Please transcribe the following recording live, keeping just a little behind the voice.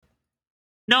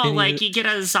No, like you get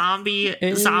a zombie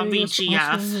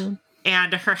GF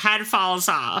and her head falls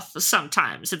off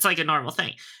sometimes. It's like a normal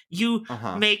thing. You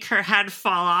make her head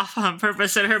fall off on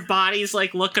purpose and her body's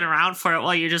like looking around for it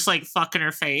while you're just like fucking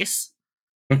her face.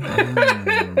 Okay.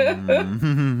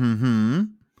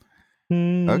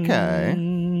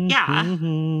 Yeah.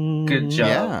 Good job.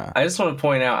 Yeah. I just want to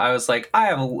point out, I was like,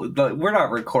 we're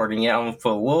not recording yet. I'm going to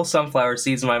put little sunflower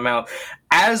seeds in my mouth.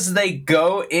 As they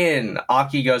go in,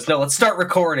 Aki goes, no, let's start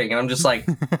recording. And I'm just like,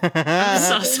 I'm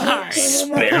so sorry.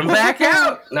 Spit them back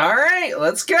out. All right,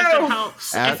 let's go. If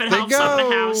it helps them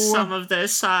to have some of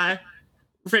this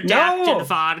redacted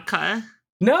vodka.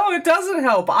 No, it doesn't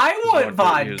help. I want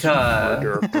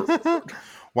vodka.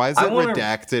 Why is it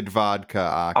redacted vodka,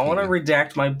 Aki? I want to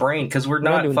redact my brain because we're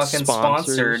not fucking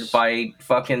sponsored by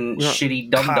fucking shitty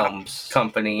dum-dums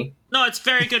company. No, it's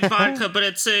very good vodka, but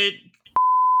it's a...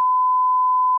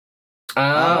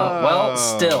 well,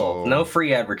 still, no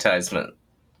free advertisement.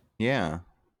 Yeah.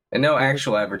 And no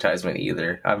actual advertisement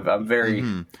either. I'm very...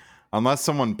 Unless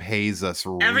someone pays us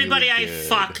really Everybody good. I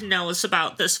fuck knows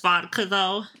about this vodka,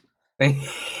 though.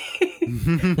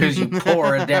 Because you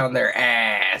pour it down their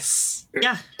ass.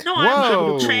 Yeah. No,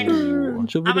 I'm a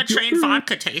trained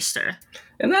vodka taster.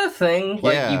 Isn't that a thing?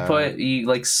 Like,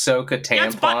 you soak a tampon... Yeah,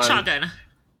 it's butt chugging.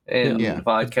 In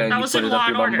vodka and that you was put in it Law up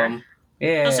and your Order. bum-bum.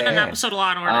 Yeah. That was in an episode of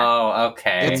Law and Order. Oh,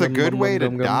 okay. It's a good way to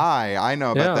die. I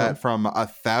know about that from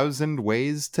 1,000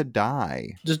 Ways to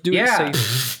Die. Just do it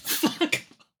safe.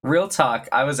 Real talk,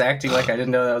 I was acting like I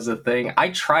didn't know that was a thing. I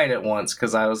tried it once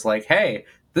because I was like, hey,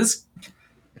 this...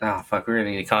 Oh, fuck, we're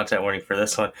gonna need a content warning for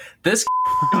this one. This...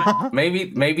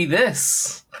 maybe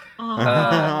this.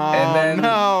 And then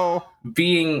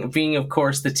being of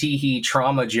course the teehee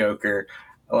trauma joker,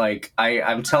 like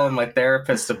I'm telling my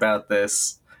therapist about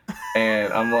this,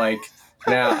 and I'm like,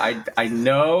 now I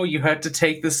know you have to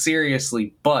take this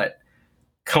seriously, but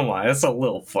come on, that's a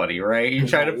little funny, right? You're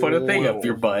trying to put a thing up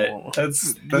your butt.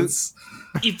 That's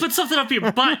you put something up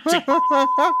your butt.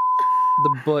 The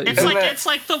butt. It's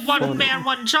like the one man,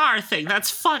 one jar thing.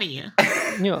 That's funny.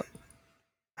 Yeah.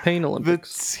 Pain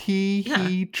Olympics. The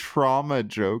teehee trauma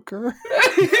joker?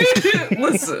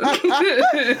 Listen.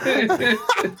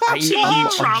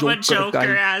 Teehee trauma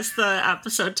joker as the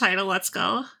episode title. Let's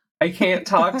go. I can't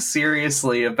talk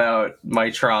seriously about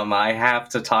my trauma. I have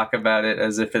to talk about it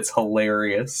as if it's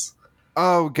hilarious.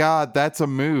 Oh, God, that's a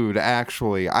mood,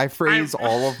 actually. I phrase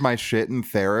all of my shit in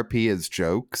therapy as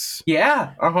jokes.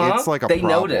 Yeah, It's like a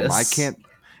problem. Notice.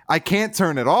 I can't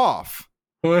turn it off.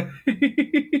 I've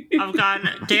gone,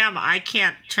 damn, I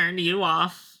can't turn you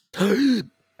off. Well,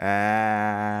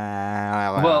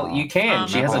 you can.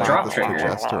 She has a drop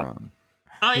trigger.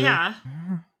 Oh, yeah.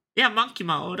 Yeah, monkey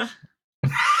mode.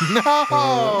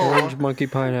 No! Orange monkey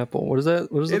pineapple. What is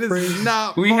that? What is the phrase? Is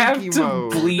not we have monkey to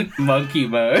mode. bleep monkey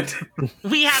mode.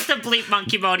 We have to bleep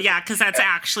monkey mode, yeah, because that's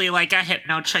actually like a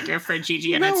hypno trigger for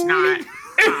Gigi, and it's not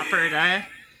proper to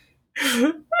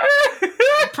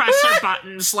press her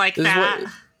buttons like that.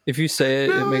 If you say it,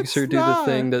 it makes her do the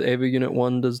thing that Ava Unit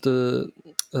 1 does to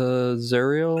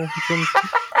Zariel.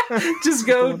 Just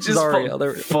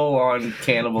full on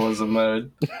cannibalism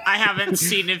mode. I haven't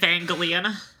seen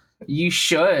Evangelion. You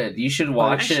should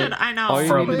watch it. I know.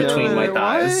 From between my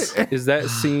thighs. Is that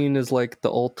scene is like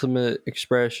the ultimate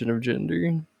expression of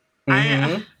gender?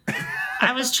 I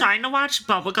was trying to watch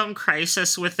Bubblegum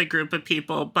Crisis with a group of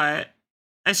people, but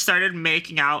I started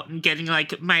making out and getting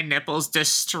like my nipples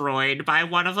destroyed by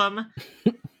one of them.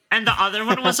 And the other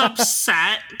one was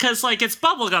upset because, like, it's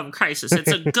Bubblegum Crisis.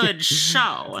 It's a good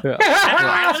show. Yeah. And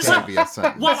I was like,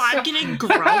 while I'm getting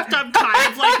groped, I'm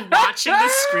kind of, like, watching the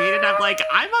screen, and I'm like,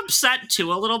 I'm upset,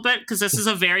 too, a little bit, because this is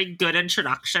a very good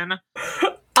introduction.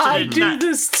 I do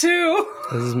this, too.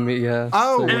 This is me, yeah.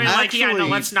 Oh, and we're like, yeah, no,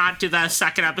 let's not do the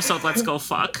second episode. Let's go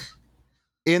fuck.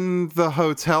 In the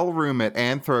hotel room at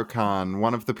Anthrocon,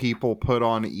 one of the people put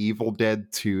on Evil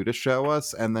Dead 2 to show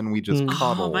us, and then we just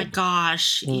cuddled. Oh my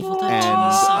gosh, Evil Dead 2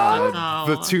 is so good, though.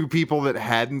 The two people that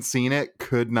hadn't seen it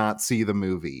could not see the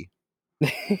movie.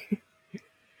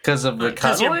 Because of the cuddling?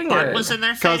 Because your butt was in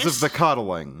their face? Because of the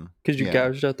cuddling. Because you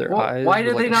gouged out their eyes? Why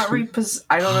did they not repossess?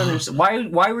 I don't understand.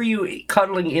 Why were you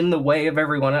cuddling in the way of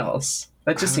everyone else?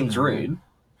 That just seems rude.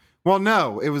 Well,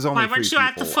 no, it was only Why weren't you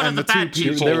at the foot of the bed,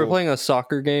 people, they were playing a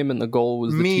soccer game, and the goal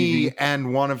was the me TV.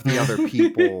 and one of the other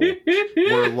people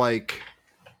were like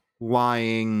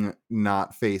lying,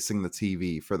 not facing the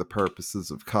TV for the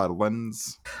purposes of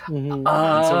cuddlings. Mhm.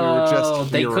 And so we were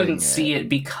just they hearing couldn't it. see it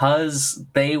because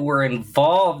they were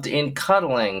involved in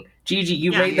cuddling. Gigi,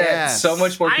 you Yeah. made that Yes. so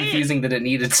much more I- confusing than it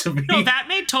needed to be. No, that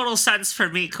made total sense for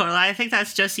me, Corla. I think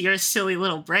that's just your silly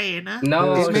little brain.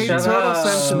 No, It made shut total up.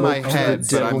 sense in my Smoke head,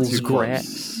 the but I'm devil's too close.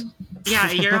 grass.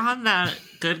 Yeah, you're on the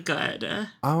good.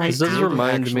 Oh, I This does did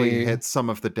remind actually me- hit some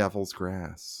of the devil's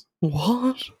grass.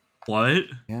 What? What?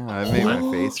 Yeah, I made my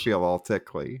What? face feel all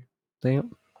tickly.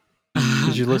 Damn.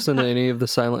 Did you listen to any of the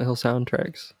Silent Hill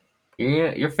soundtracks?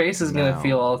 Your face is gonna No.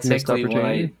 feel all Missed tickly when I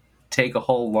opportunity. take a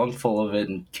whole lungful of it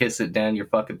and kiss it down your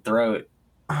fucking throat.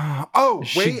 Oh, Is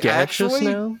she wait, gaseous actually,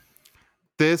 now?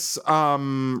 this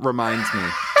reminds me.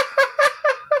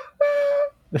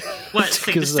 What?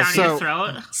 Stick this 'Cause down your so-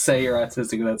 throat? Say you're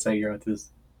autistic without saying you're autistic.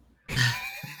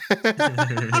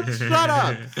 Shut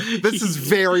up. This is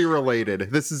very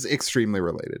related. This is extremely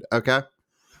related. Okay.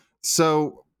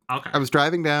 So Okay. I was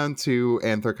driving down to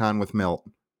Anthrocon with Milt,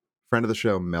 friend of the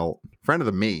show, Milt, friend of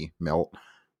the me, Milt,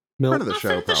 Milk. friend of the Well, show,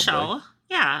 for the probably. show.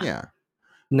 Yeah. Yeah.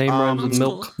 Name rhymes with That's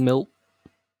milk. cool. Milk.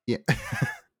 Yeah.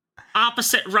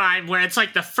 Opposite rhyme where it's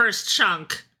like the first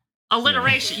chunk.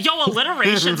 Alliteration. Yo,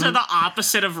 alliterations are the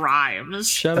opposite of rhymes.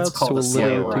 Shout That's outs called to a slow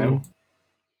alliterating. rhyme.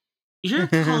 You're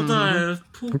called a.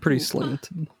 I'm pretty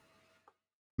slanted.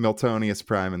 Miltonius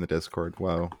Prime in the Discord.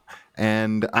 Whoa.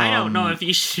 And I don't know if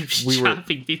you should be we were-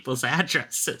 chopping people's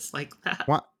addresses like that.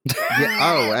 What? Yeah,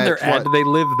 oh, at They're ad- what? they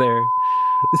live there.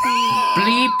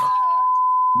 Bleep.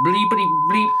 Bleepity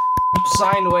bleep.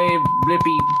 Sine wave.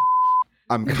 Blippy.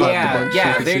 I'm cutting a Yeah, bunch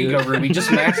yeah, of there you shit. go, Ruby. Just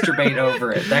masturbate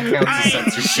over it. That counts as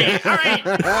Alright, censorship. shit, alright.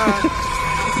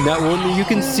 Not one you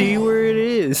can see where it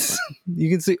is. You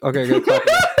can see. Okay, go clap.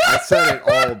 I said it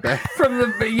all back. From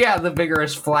the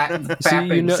vigorous flat See,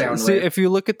 fapping sound see, wave. if you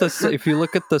look at the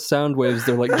sound waves,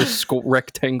 they're like just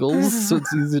rectangles, so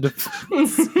it's easy to.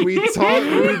 We taught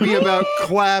Ruby about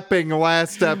clapping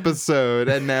last episode,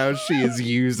 and now she is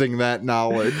using that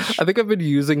knowledge. I think I've been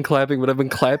using clapping, but I've been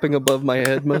clapping above my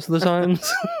head most of the times,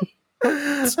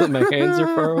 so that my hands are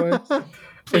far away.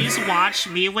 Please watch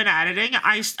me when editing.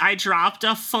 I dropped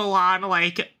a full on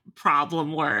like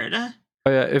problem word. Oh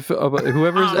yeah, if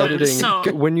whoever's editing,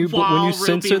 so when you while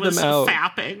censor Ruby was them out,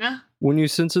 fapping. when you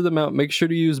censor them out, make sure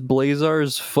to use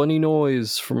Blazar's funny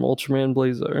noise from Ultraman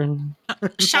Blazar.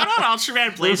 Shout out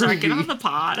Ultraman Blazer, get on the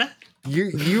pod.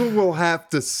 You will have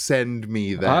to send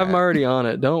me that. I'm already on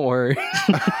it. Don't worry.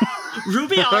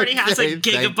 Ruby already has a Okay,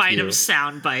 thank gigabyte you. of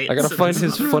sound bites. I gotta find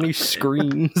his funny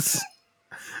screams.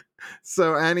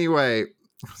 So anyway,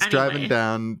 I was driving Anyway.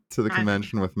 down to the Driving.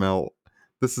 convention with Milt.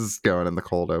 This is going in the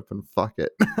cold open. Fuck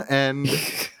it. And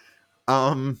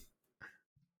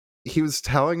he was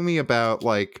telling me about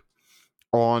like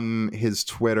on his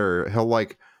Twitter, he'll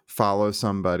like follow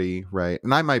somebody, right?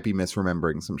 And I might be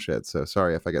misremembering some shit, so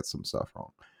sorry if I get some stuff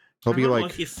wrong. He'll I be don't know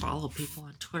like, if you follow people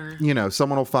on Twitter. you know,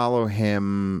 someone will follow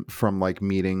him from like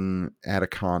meeting at a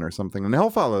con or something, and he'll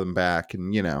follow them back,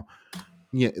 and you know,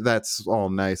 yeah, that's all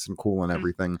nice and cool and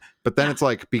everything. But then Yeah. it's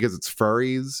like, because it's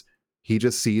furries, he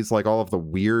just sees like all of the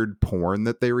weird porn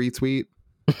that they retweet,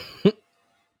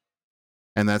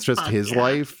 and that's just Fuck his yeah.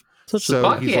 life. Such So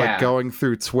Fuck he's yeah. like going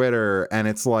through Twitter, and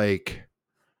it's like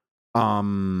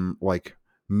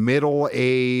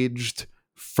middle-aged,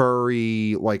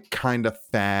 furry, like kind of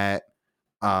fat,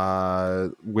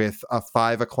 with a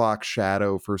 5 o'clock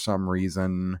shadow for some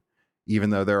reason, even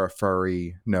though they're a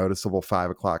furry, noticeable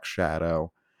 5 o'clock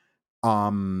shadow.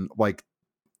 Like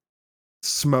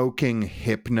smoking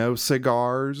hypno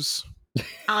cigars,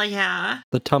 Oh yeah.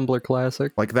 the Tumblr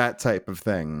classic. like that type of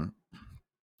thing.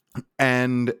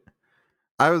 And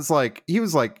I was like, he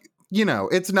was like, you know,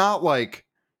 it's not like,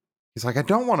 he's like, I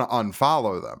don't want to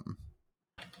unfollow them,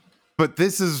 but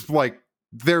this is like,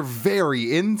 they're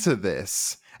very into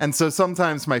this. And so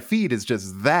sometimes my feed is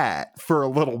just that for a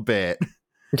little bit.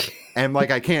 And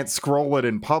like, I can't scroll it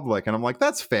in public. And I'm like,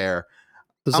 that's fair.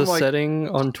 There's I'm a like- setting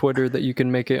on Twitter that you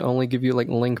can make it only give you like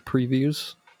link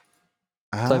previews.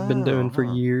 That I've been doing for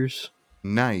Oh, years.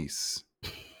 Nice.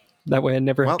 That way I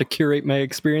never Well- have to curate my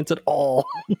experience at all.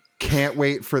 Can't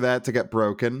wait for that to get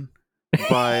broken.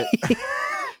 But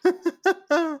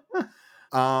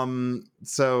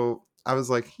so I was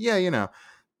like, yeah, you know,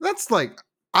 that's like,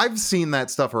 I've seen that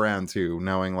stuff around too,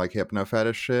 knowing like hypno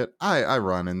fetish shit. I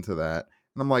run into that.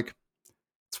 And I'm like,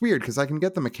 it's weird because I can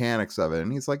get the mechanics of it.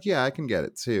 And he's like, yeah, I can get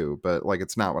it too, but like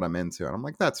it's not what I'm into. And I'm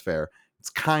like, that's fair. It's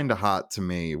kind of hot to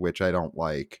me, which I don't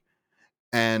like.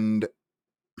 And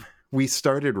we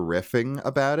started riffing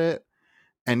about it.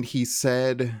 And he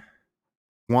said,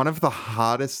 one of the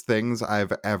hottest things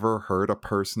I've ever heard a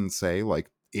person say,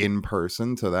 like in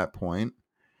person to that point.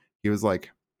 He was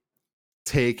like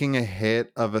taking a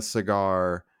hit of a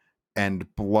cigar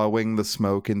and blowing the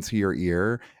smoke into your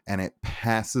ear, and it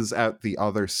passes out the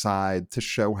other side to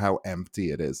show how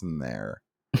empty it is in there.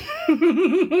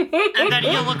 And then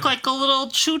you look like a little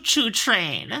choo-choo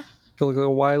train. Feel like a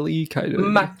Wile E. kind of.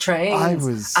 My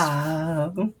trains. I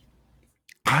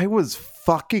was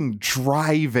fucking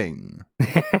driving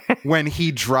when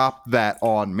he dropped that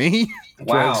on me.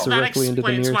 Drives Wow. directly into the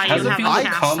explains nearest why How you does it have feel a to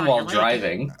cast come on while your leg.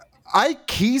 driving? I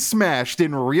key smashed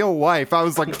in real life. I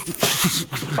was like,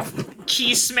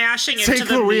 Key smashing Take into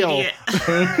the the wheel. median.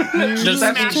 Does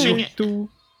that smashing mean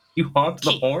you honked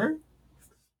the horn?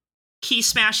 Key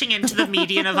smashing into the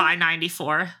median of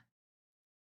I-94.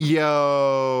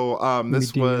 yo,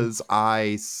 this Medium. was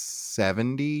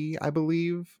I-70, I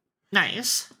believe.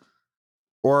 Nice.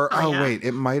 Or, Oh, yeah. wait,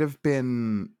 it might have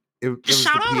been... It was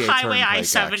Shout the out PA Highway Turnpike,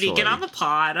 I-70. Get on the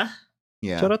pod.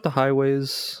 Yeah. Shout out to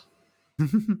highways.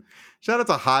 Shout out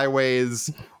to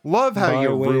highways. Love how you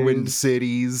ruined Byways.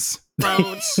 cities.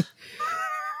 Roads.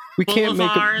 We can't make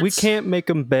 'em- we Boulevards. can't make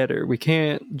them better. We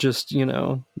can't just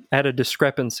add a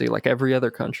discrepancy like every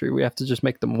other country. We have to just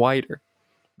make them wider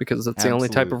because that's the only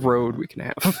type of Absolutely road not. we can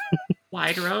have.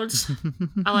 Wide roads.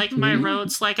 I like my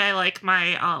roads like I like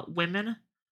my women.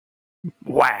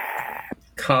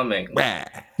 Coming. Yeah.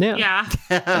 Yeah.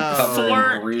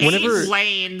 Covering For Rude. Whenever-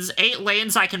 8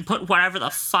 lanes I can put whatever the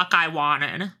fuck I want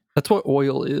in. That's what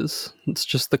oil is. It's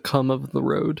just the cum of the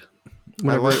road.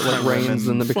 Whenever like it like my rains,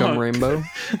 women- then they become Fuck. rainbow.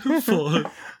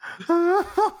 Fuck.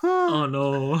 Oh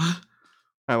no.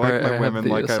 I like Alright, I my have women the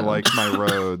like I sound. like my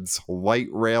roads. Light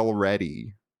rail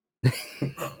ready.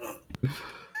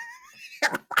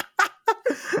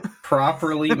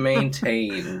 Properly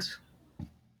maintained.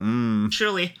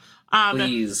 Truly.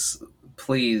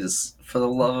 Please, for the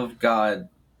love of God,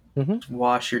 Mhm.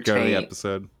 wash your Go to the taint.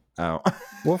 episode. Oh.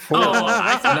 What for? Oh,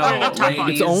 I thought we were gonna talk about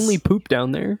ladies. It's only poop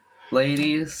down there.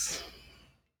 Ladies,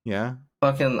 Yeah.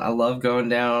 fucking, I love going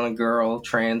down on a girl,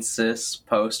 trans, cis,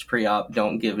 post, pre-op,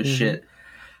 don't give a Mhm. shit.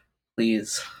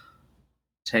 Please,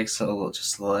 takes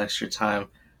just a little extra time.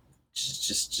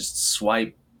 Just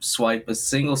swipe a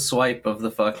single swipe of the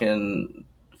fucking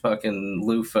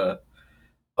loofah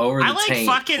over the I like taint,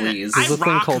 fucking- please. I There's a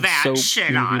thing rock called that soap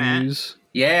shit you on can it. use.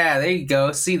 Yeah, there you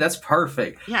go. See, that's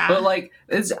perfect. Yeah. But like,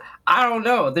 I don't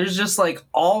know. There's just like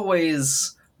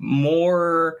always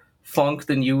more funk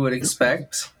than you would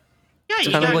expect, Yeah, It's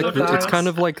you kind of gotta like go to it's the- kind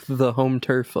of like the home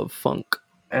turf of funk.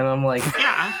 and I'm like,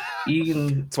 Yeah. you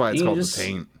can. That's why it's you can called just- the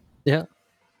taint. Yeah.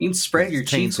 You can spread your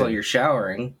It's cheeks while tainted. you're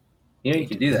showering. You know you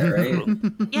can do that, right?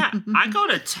 Yeah. I go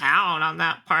to town on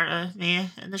that part of me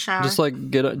in the shower. Just like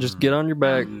get on your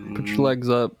back, put your legs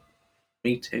up,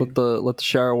 Me too. let the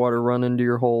shower water run into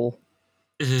your hole.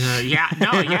 Yeah.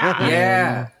 No, yeah.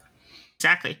 Yeah.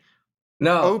 Exactly.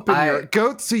 No.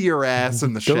 Go to your ass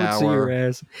in the Don't shower. see your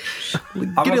ass.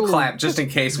 I'm gonna clap just in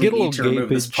case we get a need to little remove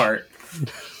this gapage. part.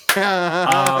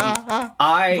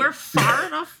 I We're far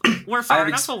enough. We're far I've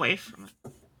enough away from it.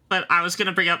 But I was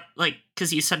gonna bring up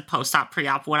because you said post-op,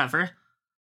 pre-op, whatever.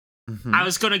 Mhm. I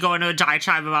was gonna go into a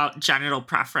diatribe about genital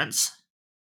preference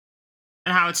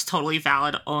and how it's totally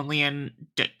valid only in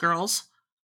dick girls.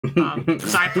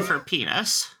 Because I prefer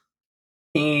penis.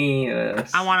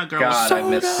 penis. I want a girl. God, I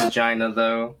miss Soda. vagina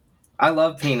though. I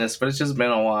love penis, but it's just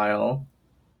been a while.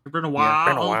 It's been a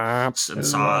Yeah, while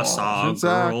since I saw a Since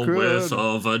I girl could with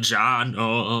a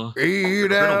vagina. Eat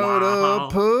been a out while.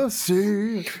 a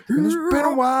pussy. It's been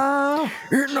a while.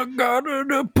 And I got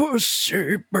the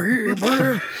pussy,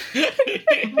 baby.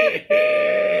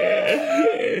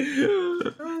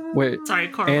 Wait, Sorry,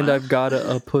 Corla. and I've got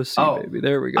a pussy, Oh, baby.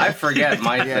 There we go. I forget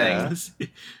my Yeah. thing.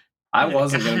 I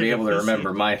wasn't going to be able to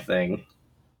remember my thing.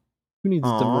 Who needs to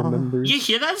Aw. remember? You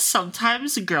hear that?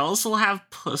 Sometimes girls will have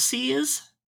pussies.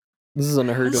 This is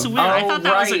unheard That's of. weird. I Oh, thought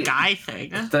that was a right. guy thing.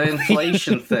 The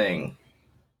inflation thing.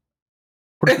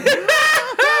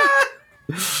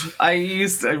 I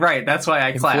used to, right, that's why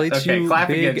I clapped. Inflates Okay, you clap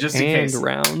again big just in and case.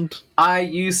 round. I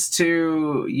used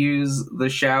to use the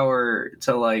shower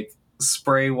to like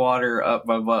spray water up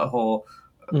my butthole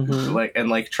Mhm.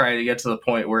 and try to get to the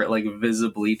point where it like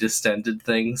visibly distended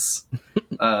things.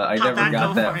 I How'd never that got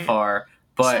go that for you? far,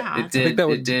 but Sad. it I did think that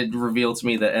would- it did reveal to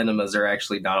me that enemas are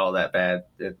actually not all that bad.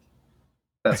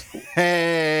 That's cool.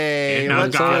 Hey, Ain't no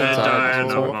let's God go. die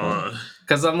Let's no go. more.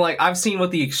 Because I'm like, I've seen what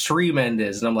the extreme end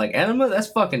is, and I'm like, enema, that's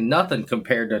fucking nothing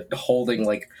compared to holding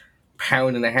like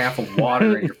pound and a half of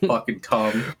water in your fucking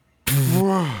cum.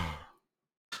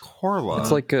 Corla. It's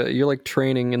like you're like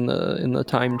training in the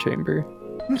time chamber.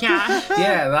 Yeah.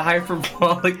 Yeah, the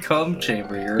hyperbolic cum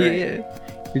chamber. You're right.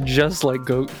 You're just like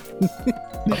Goat.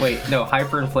 Wait, no,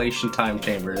 hyperinflation time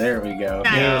chamber. There we go.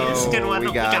 Nice, Yo, good one. we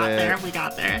We got got it. there. We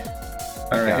got there.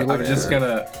 All right, got I'm it. just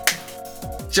gonna,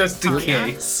 just in Oh, yeah.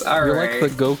 case. All You're right.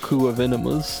 like the Goku of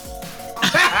enemas.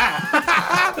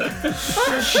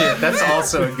 Shit, that's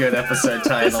also a good episode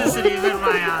title. This isn't even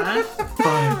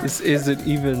my This isn't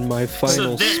even my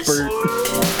final this- spurt.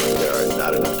 There are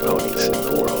not enough ponies in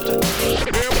the world.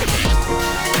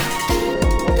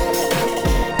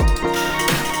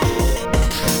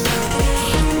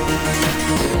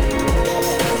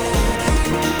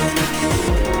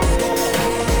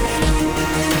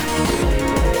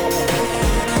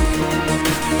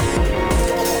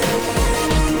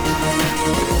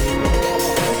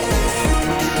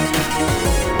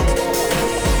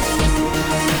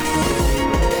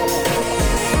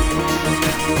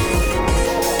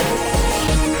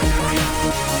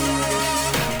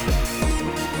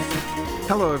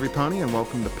 Hello, every pony, and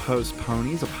welcome to Post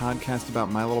Ponies, a podcast about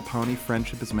My Little Pony,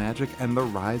 friendship is magic, and the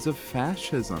rise of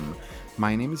fascism.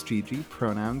 My name is Gigi,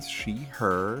 pronouns she,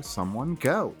 her, someone,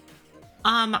 go.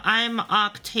 I'm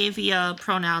Octavia,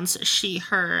 pronouns she,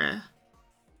 her.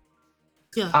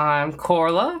 Yeah. I'm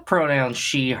Corla, pronouns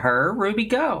she, her. Ruby,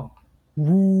 go.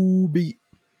 Ruby.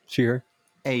 Cheer.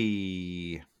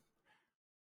 Hey,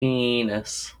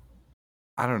 Penis.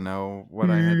 I don't know what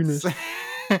I had to Penis. say.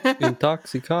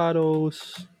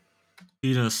 Intoxicados.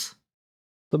 Penis.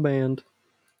 The band.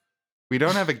 We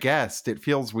don't have a guest. It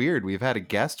feels weird. We've had a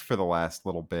guest for the last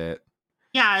little bit.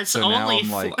 Yeah, it's So now only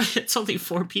I'm like- it's only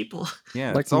 4 people.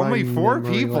 Yeah, Like it's only my 4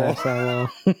 memory people. lasts that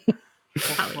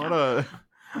long. Hell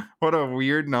What a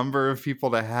weird number of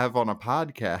people to have on a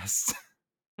podcast.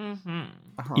 Mm-hmm.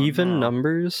 Oh, Even no.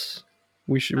 numbers.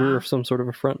 We're some sort of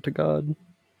affront to God.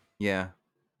 Yeah.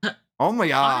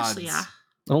 Only odds. Honestly, yeah.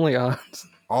 Only odds.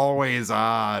 Always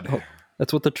odd. Oh.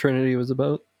 That's what the Trinity was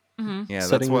about. Mm-hmm. Yeah, that's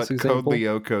setting what this Code example.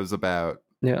 Lyoko's about.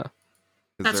 Yeah. 'Cause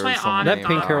That's there why was someone on That named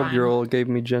pink haired God. girl gave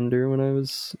me gender when I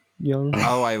was young.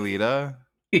 Oh, Aelita?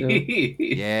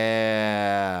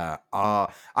 Yeah.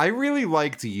 I really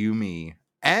liked Yumi.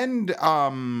 And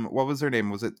what was her name?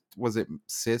 Was it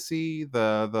Sissy?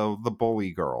 The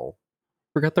bully girl.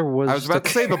 Forgot there was. I was just a about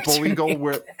to say the character bully girl named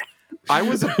with I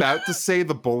was about to say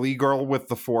the bully girl with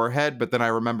the forehead, but then I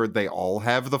remembered they all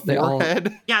have the They all-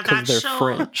 forehead. Yeah, because that they're show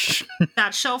French.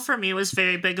 that show for me was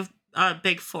very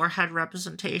big forehead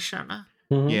representation.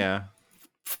 Mhm. Yeah.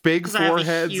 Big 'Cause I have a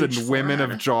foreheads and huge women of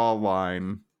forehead.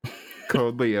 jawline.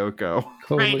 Code Lyoko.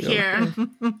 Right Totally. here.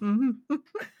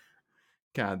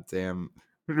 God damn.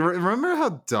 Remember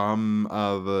how dumb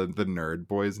the nerd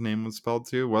boy's name was spelled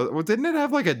too? Well, didn't it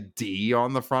have like a D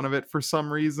on the front of it for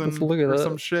some reason? Let's look at or that.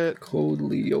 some shit? Code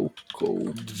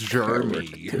Lyoko. Jermy.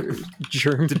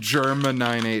 German. The Germa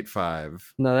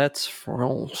 985. No, that's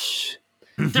French.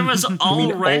 There was I mean,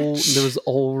 Ulrich. there was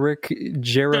Ulrich,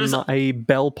 Jeremiah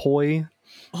Belpoy.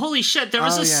 Holy shit, there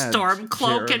was Oh, a yeah,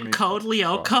 Stormcloak Jeremy in Code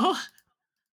Lyoko.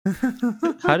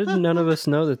 How did none of us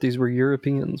know that these were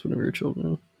Europeans when we were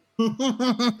children?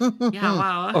 Yeah,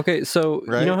 wow. Okay, so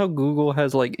Right? you know how Google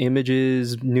has like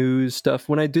images, news stuff?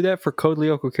 When I do that for Code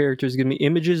Lyoko characters, give me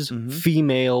images, Mhm.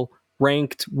 female,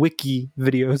 ranked wiki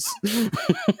videos.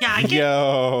 Yeah, I get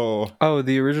Yo. Oh,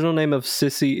 the original name of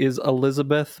Sissy is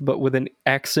Elizabeth, but with an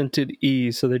accented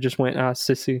E, so they just went,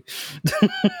 Sissy.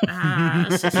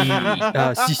 Sissy.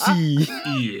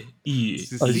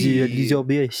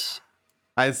 Elizabeth.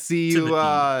 I see you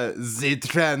the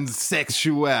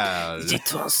transsexual.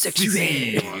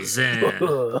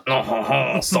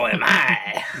 So am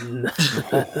I.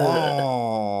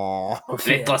 Oh.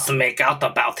 Let us make out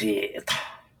about it.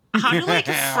 How do like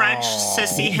French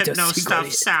sissy hypno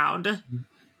stuff sound?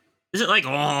 Is it like,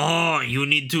 oh, you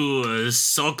need to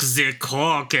suck the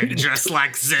cock and just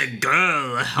like the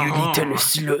girl? Oh.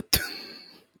 slut.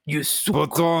 You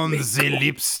Put on the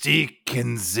lipstick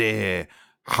and the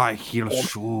high heel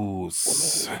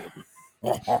shoes.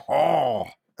 Oh,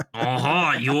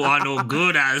 you are no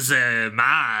good as a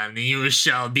man. You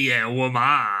shall be a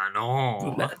woman.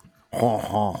 Oh.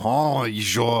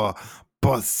 Your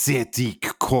pathetic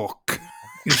cock.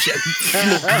 You shall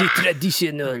smoke the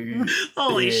traditional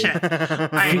Holy shit.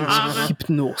 Alright,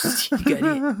 hypno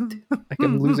cigarette. Like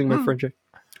I'm losing my French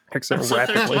accent Episode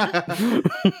rapidly.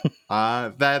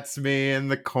 That's me in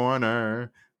the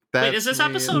corner. wait, is this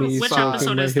episode? Me Which smoking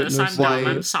episode my is this? I'm hypno dumb. I'm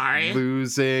cigarette. sorry.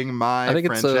 Losing my I think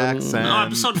it's, French accent. Oh,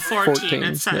 episode 14.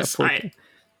 It says. 14. Alright.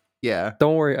 Yeah.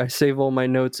 Don't worry, I save all my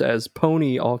notes as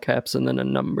pony, all caps, and then a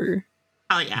number.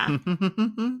 Hell yeah.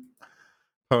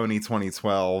 Pony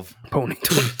 2012. Pony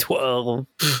 2012.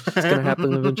 It's gonna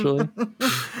happen eventually.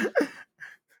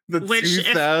 The Which, if-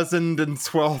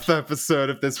 2012th episode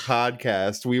of this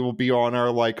podcast, we will be on our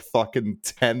like fucking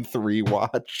 10th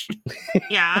rewatch.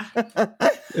 Yeah.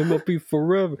 It will be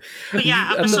forever. But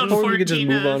yeah, At that episode point, we could just 14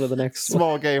 move of- on to the next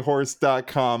one.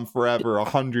 Smallgayhorse.com forever.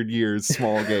 100 years.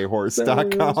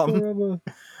 Smallgayhorse.com.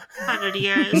 100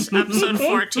 years. Episode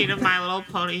 14 of My Little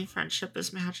Pony: Friendship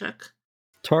is Magic.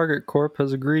 Target Corp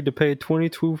has agreed to pay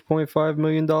 $22.5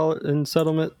 million in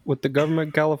settlement with the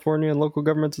government, California, and local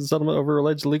governments in settlement over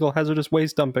alleged illegal hazardous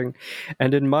waste dumping.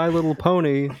 And in My Little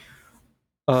Pony,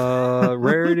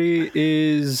 Rarity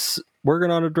is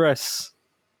working on a dress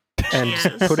and Yes.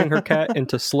 putting her cat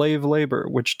into slave labor,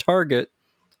 which Target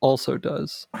also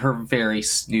does. Her very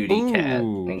snooty cat.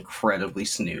 Ooh. Incredibly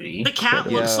snooty. The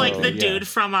cat looks like the yeah. dude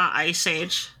from Ice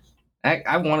Age.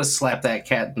 I want to slap that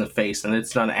cat in the face, and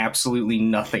it's done absolutely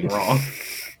nothing wrong.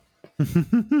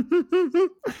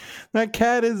 That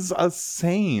cat is a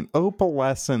saint.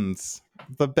 Opalescence.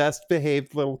 The best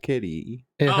behaved little kitty.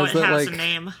 It Oh, has it that has like a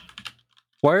name.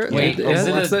 why Wait,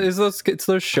 it's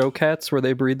those show cats where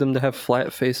they breed them to have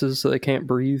flat faces so they can't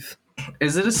breathe.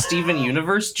 Is it a Steven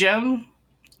Universe gem?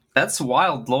 That's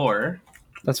wild lore.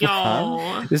 That's Yo.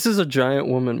 what this is a giant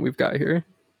woman we've got here,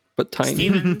 but tiny.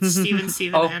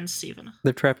 Steven, Oh. and Steven.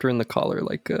 They've trapped her in the collar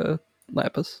like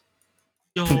Lapis.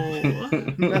 Yo.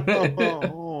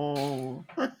 No.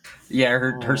 Yeah,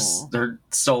 her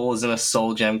soul is in a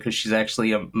soul gem because she's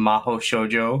actually a Maho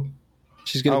Shoujo.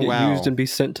 She's gonna Oh, get wow. used and be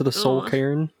sent to the Soul Ugh.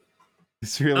 Cairn.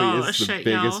 This really Oh, is the shit,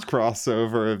 biggest yo.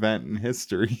 crossover event in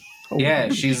history. Oh, Yeah,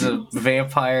 she's a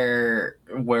vampire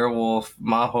werewolf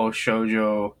Maho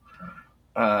Shoujo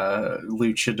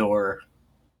luchador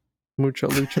Mucha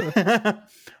Lucha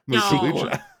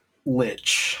Lucha.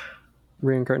 lich.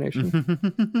 reincarnation.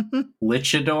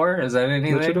 Luchador? Is that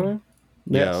anything? Luchador?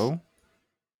 Yes. Yo.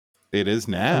 It is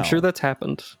now. I'm sure that's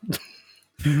happened.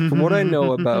 From what I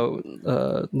know about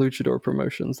Luchador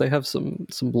promotions, they have some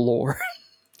lore.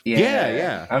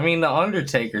 Yeah. I mean, the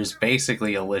Undertaker's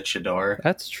basically a luchador.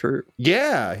 That's true.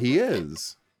 Yeah, he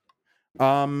is.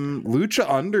 Lucha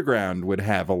Underground would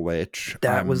have a lich.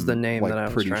 That was the name like, that I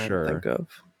was pretty trying sure. to think of.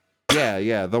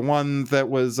 Yeah, the one that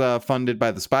was funded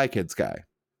by the Spy Kids guy.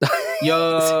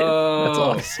 Yo, That's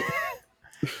awesome.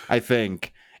 I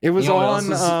think it was You know what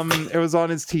on. else It was on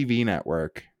his TV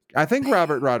network. I think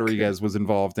Robert Rodriguez was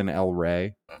involved in El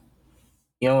Rey.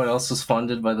 You know what else was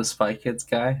funded by the Spy Kids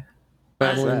guy?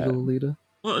 What's Battle that? Angel Alita.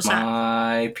 What was that?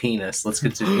 My penis. Let's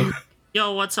continue.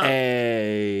 Yo, what's up?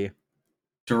 Hey,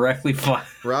 Directly fun.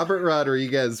 Robert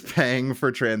Rodriguez paying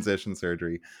for transition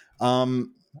surgery.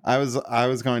 I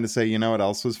was going to say, you know what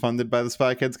else was funded by the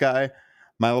Spy Kids guy?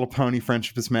 My Little Pony: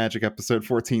 Friendship is Magic, episode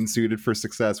 14, Suited for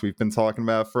Success. We've been talking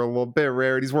about for a little bit.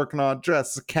 Rarity's working on a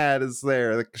dress. The cat is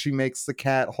there. She makes the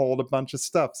cat hold a bunch of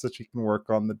stuff so she can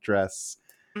work on the dress.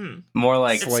 Mm. More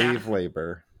like It's Slave sad.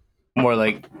 labor.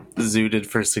 zooted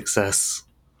for success.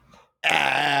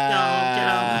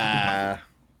 Yeah.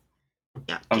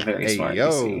 I'm very Hey, smart. yo.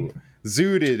 PC.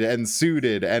 Zooted and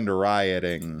suited and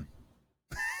rioting.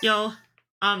 Yo.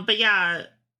 But yeah,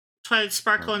 Twilight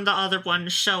Sparkle and the other one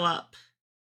show up.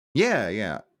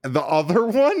 Yeah. The other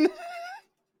one?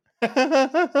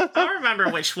 I don't remember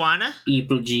which one.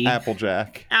 Applejack.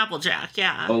 Applejack. Applejack,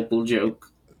 yeah. Opal joke.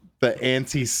 The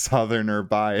anti-southerner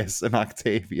bias in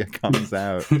Octavia comes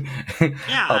out. Yeah.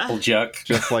 Applejack.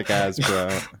 Just like Hasbro.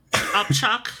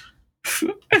 Upchuck.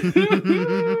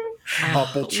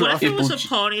 Apple What truck. if it was a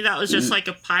pony that was just like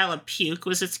a pile of puke?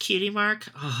 Was its cutie mark?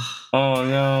 Oh, Oh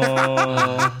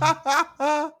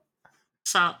no.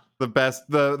 so. The best,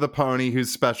 the pony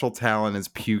whose special talent is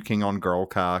puking on girl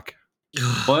cock.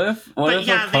 What But if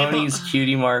yeah, a they pony's bo-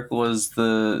 cutie mark was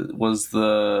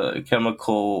the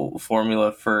chemical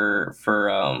formula for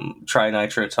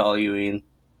trinitrotoluene?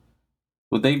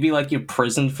 Would they be like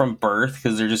imprisoned from birth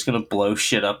because they're just gonna blow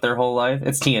shit up their whole life?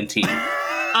 It's TNT.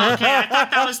 Okay, I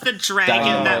thought that was the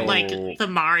dragon that like Oh. the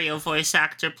Mario voice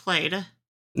actor played.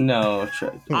 No,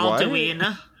 What?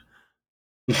 Alduin.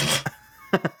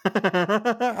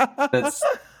 that's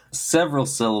several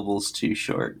syllables too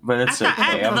short, but At it's the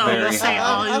okay. end I'm though, very you'll say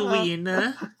happy.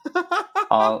 Alduin.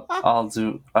 I'll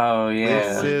do. Oh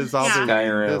yeah. This is Yeah. Alduin.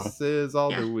 Skyrim. This is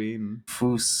Alduin.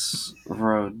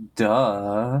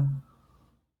 Fusroda.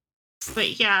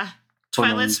 But yeah,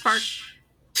 Twilight Spark.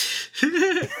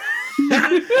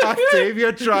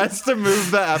 Octavia tries to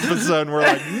move the episode and we're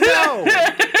like, no!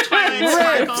 Twilight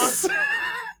Sparkle. Rips!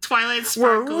 Twilight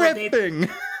Sparkle. We're needs- ripping!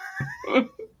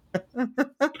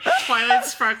 Twilight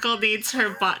Sparkle needs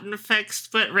her button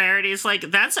fixed, but Rarity's like,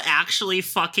 that's actually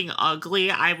fucking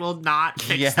ugly. I will not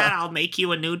fix Yeah. that. I'll make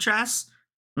you a new dress.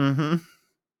 Mm-hmm.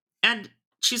 And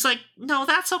she's like, no,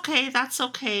 that's okay.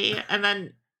 And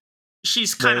then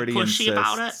she's kind of Rarity pushy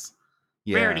about it. insists.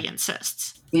 Yeah. Rarity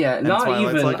insists. Yeah, And not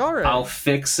Twilight's even, like, "All right." I'll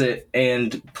fix it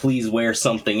and please wear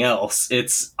something else.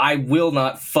 It's, I will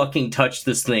not fucking touch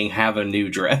this thing, have a new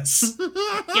dress.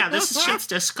 Yeah, this shit's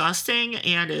disgusting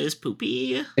and is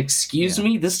poopy. Excuse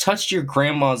me? This touched your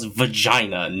grandma's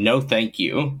vagina. No thank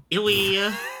you.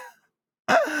 Ewy.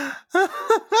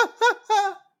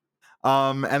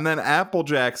 And then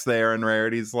Applejack's there, and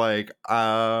Rarity's like,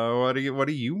 what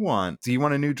do you want? Do you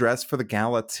want a new dress for the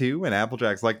gala too? And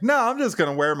Applejack's like, no, I'm just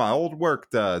gonna wear my old work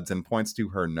duds, and points to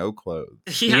her no clothes.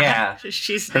 Yeah.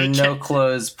 She's Her naked. no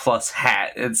clothes plus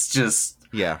hat. It's just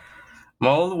Yeah. my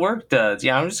old work duds.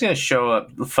 Yeah, I'm just gonna show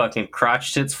up fucking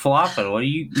crotch tits flopping. What are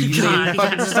you God, gonna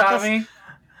fucking yes. stop me?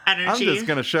 I'm Energy. just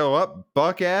gonna show up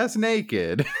buck ass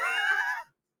naked.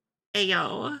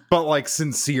 Ayo. But like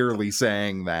sincerely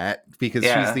saying that because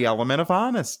Yeah. she's the element of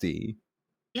honesty.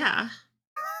 Yeah.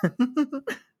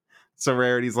 So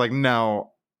Rarity's like,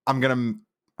 no, I'm gonna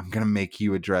make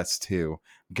you a dress too.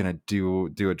 I'm gonna do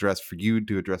a dress for you,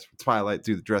 do a dress for Twilight,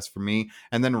 do the dress for me,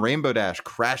 and then Rainbow Dash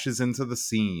crashes into the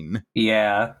scene,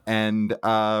 Yeah. and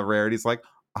Rarity's like,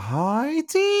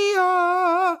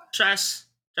 idea. Dress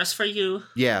for you.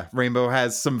 Yeah, Rainbow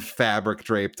has some fabric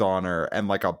draped on her and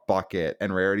like a bucket,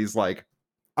 and Rarity's like,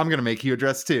 I'm gonna make you a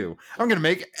dress too. I'm gonna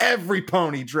make every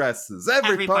pony dresses.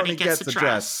 Every Everybody pony gets a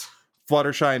dress.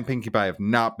 Fluttershy and Pinkie Pie have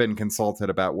not been consulted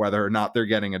about whether or not they're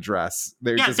getting a dress.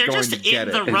 They're Yeah, just they're going just to in get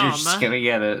the it. room. You're just gonna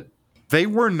get it. They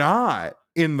were not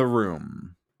in the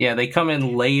room. Yeah, they come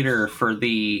in later for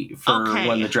Okay.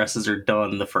 when the dresses are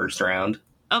done the first round.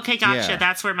 Okay, gotcha. Yeah.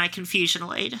 That's where my confusion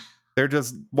laid. They're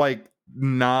just like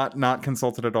not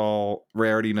consulted at all.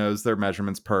 Rarity knows their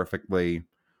measurements perfectly.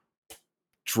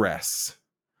 Dress.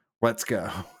 Let's go.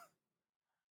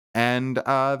 And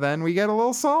then we get a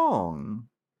little song.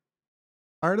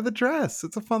 Art of the Dress.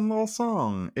 It's a fun little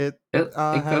song. It It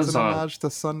has goes an on. homage to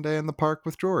Sunday in the Park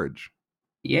with George.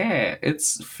 Yeah,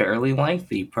 it's fairly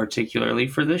lengthy, particularly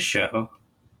for this show.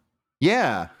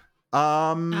 Yeah.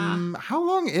 How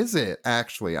long is it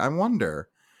actually? I wonder.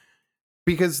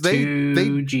 Because they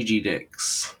Two GG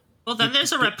dicks. Well, then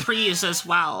there's a reprise as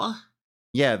well.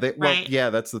 yeah, they well Right. yeah,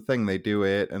 that's the thing. They do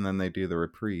it and then they do the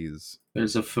reprise.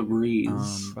 There's a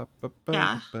Febreze.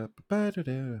 Yeah. They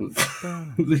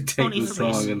take Pony the Febreze.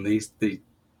 song and they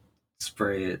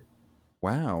spray it.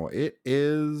 Wow, it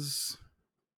is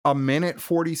a minute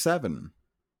 47.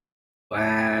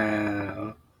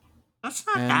 Wow. That's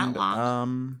not And that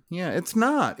long. yeah, it's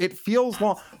not. It feels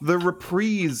long. The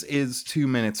reprise is 2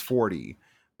 minutes 40.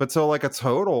 But so like a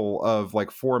total of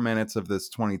like 4 minutes of this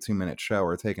 22-minute show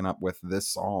are taken up with this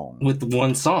song. With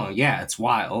one song, yeah, it's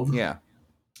wild. Yeah.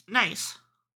 Nice.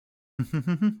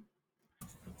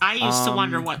 I used to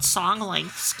wonder Um, what song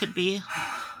lengths could be.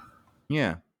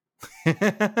 Yeah.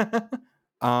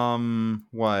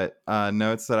 What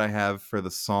notes that I have for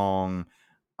the song,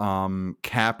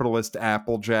 capitalist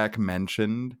Applejack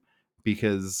mentioned,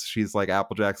 because she's like,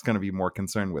 Applejack's gonna be more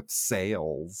concerned with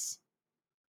sales.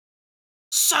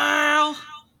 Sir!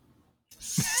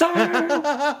 So,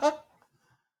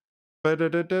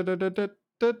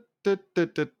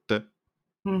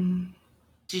 Did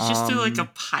you just do like a Um,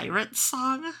 pirate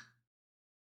song?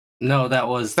 no, that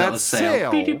was That's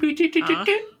Sail. Sail.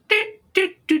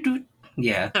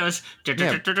 Yeah, That was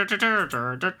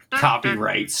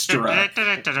copyright struck.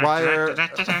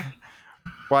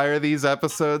 Why are these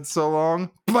episodes so long?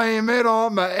 Blame it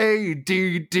on my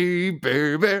ADD,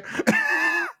 baby.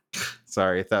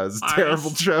 Sorry, that was a Nice. terrible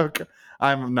joke.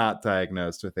 I'm not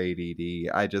diagnosed with ADD.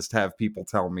 I just have people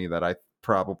tell me that I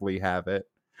probably have it.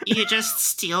 You just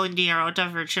steal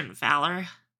neurodivergent valor.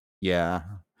 Yeah.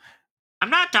 I'm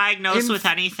not diagnosed In- with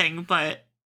anything, but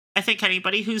I think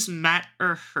anybody who's met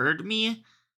or heard me,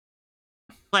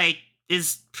 like,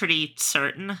 is pretty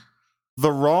certain.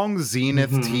 The wrong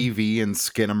Zenith Mhm. TV and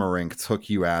Skinamarink took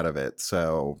you out of it,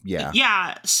 so yeah.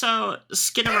 Yeah, so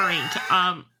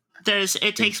Skinamarink,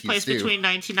 it takes you place do. between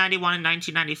 1991 and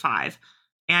 1995.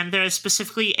 And there's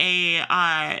specifically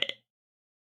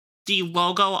the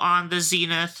logo on the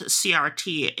Zenith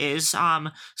CRT is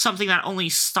something that only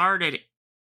started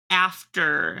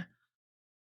after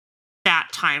that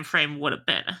time frame would have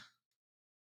been.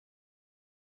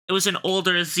 It was an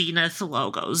older Zenith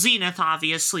logo. Zenith,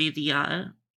 obviously,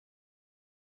 the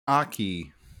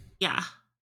Aki, yeah.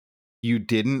 you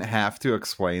didn't have to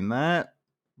explain that,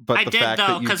 but I the did, fact though,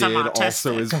 that you 'cause I'm did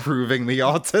also autistic. is proving the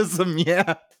autism,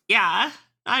 yeah. Yeah.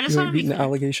 I just You want ain't to be beating the clear.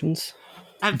 allegations.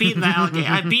 I beat the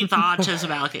I beat the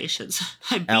autism allegations.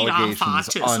 I beat off Allegations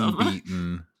autism.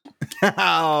 unbeaten.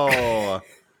 Oh,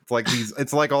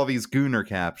 It's like all these Gooner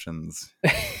captions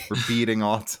for beating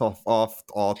off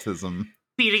autism.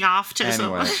 Beating off to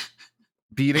Anyway,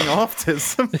 beating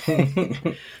autism.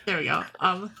 There we go.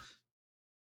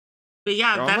 But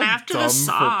yeah, I'm then like after dumb the for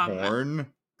song, porn.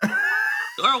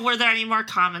 or were there any more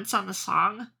comments on the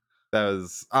song That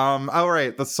was oh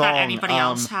right, the song that anybody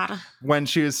else had? when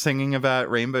she was singing about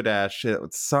Rainbow Dash, it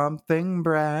was something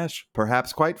brash,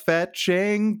 perhaps quite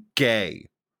fetching, gay.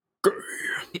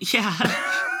 Yeah,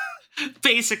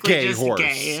 basically Gay just horse.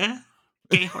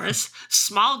 gay horse.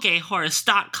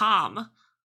 Smallgayhorse.com.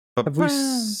 Have we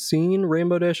seen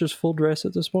Rainbow Dash's full dress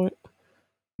at this point?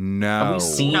 No. Have we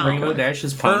seen No. Rainbow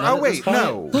Dash's pony? Oh wait,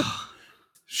 no.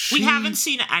 We haven't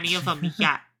seen any of them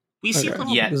yet. We see Okay.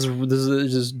 little. Yet. This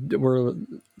is just we're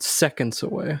seconds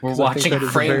away. We're 'Cause I think watching that is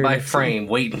the frame very by next frame,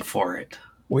 waiting for it.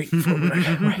 Waiting for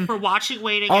it. We're watching,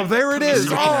 waiting. Oh, and there it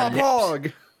is. Oh, commiserating.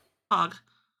 Pog. Pog.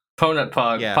 Ponut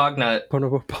Pog, Yeah. Pognut. I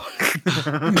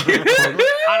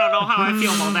don't know how I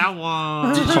feel about that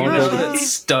one. Did you know Pog. that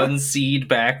stun seed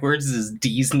backwards is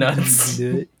D's nuts?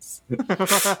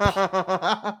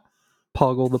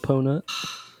 Poggle the Ponut.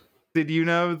 Did you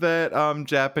know that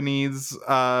Japanese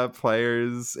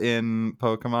players in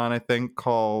Pokemon, I think,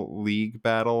 call League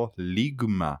Battle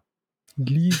Liguma?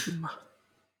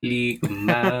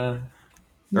 Ligma.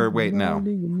 Or wait, no.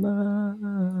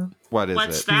 What is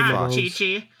What's it? that, Fuck.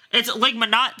 Chi-Chi? It's Ligma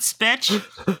nuts, bitch.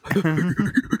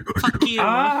 Fuck you.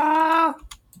 Ah!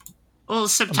 Well,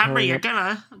 September, hurrying you're up.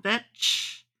 gonna,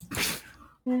 bitch.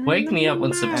 Wake me up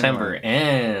when September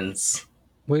ends.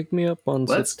 Wake me up on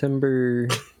Let's- September.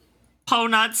 Po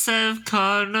nuts have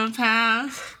come to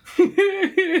pass.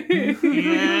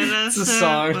 It's a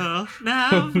song.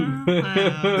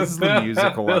 This is the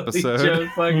musical episode.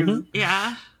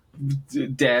 Yeah,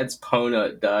 Dad's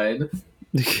Ponut died.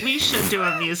 we should do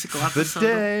a musical The episode.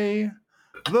 day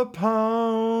the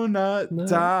Ponut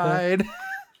died.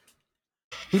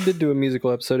 We did do a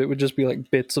musical episode. It would just be like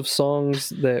bits of songs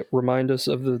that remind us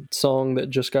of the song that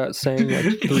just got sang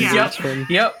like 3 Yeah. years from.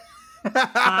 Yep.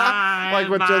 Like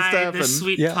what just The happened.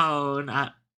 sweet Yeah. po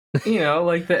nut. You know,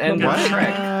 like the end What? of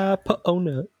Shrek.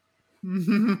 Ponut.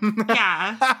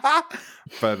 Yeah.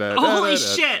 But, Holy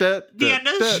shit! The end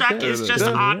of Shrek is just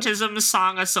Autism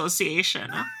Song Association.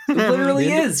 It literally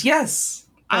The end- is, yes.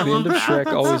 I The love end of that.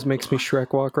 Shrek always makes me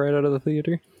Shrek walk right out of the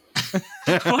theater.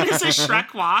 What is a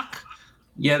Shrek walk?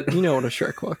 Yeah. You know what a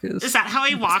Shrek walk is. Is that how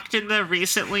he walked in the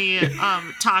recently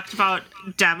talked about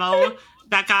demo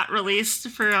that got released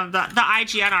for the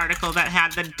IGN article that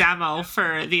had the demo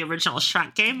for the original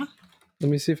Shrek game? Let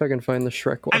me see if I can find the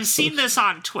Shrek walk. I've seen post. this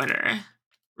on Twitter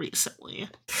recently.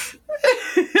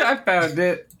 I found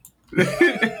it.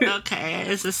 Okay,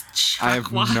 is this Shrek I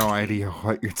have walk? no idea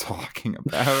what you're talking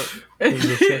about. Is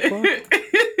it Shrek walk?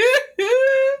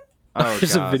 Oh,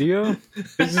 There's a God. video.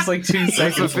 It's just like 2 There's a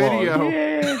seconds long. video.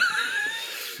 Yeah.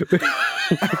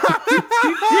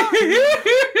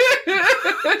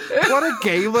 What a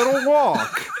gay little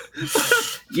walk.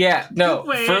 Yeah, no.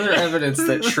 Wait. Further evidence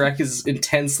that Shrek is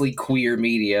intensely queer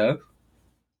media.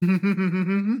 I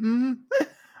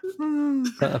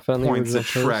found the Points original at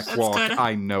post. Shrek That's walk. good.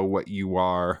 I know what you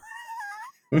are.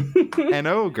 An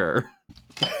ogre.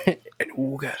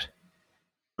 Ogre.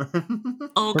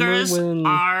 Ogres when-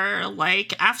 are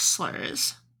like F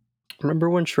slurs. Remember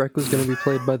when Shrek was going to be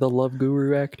played by the Love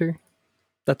Guru actor?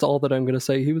 That's all that I'm going to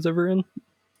say he was ever in.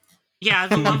 Yeah,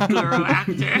 the Love Guru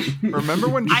actor. Remember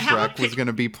when I have a Shrek was pic- going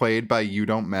to be played by You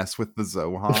Don't Mess with the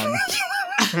Zohan?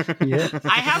 Yeah.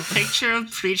 I have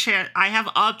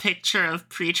a picture of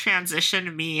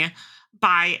pre-transition me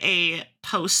by a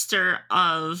poster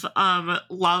of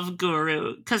Love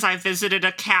Guru because I visited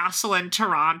a castle in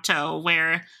Toronto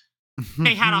where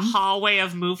they had a hallway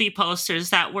of movie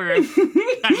posters that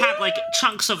had like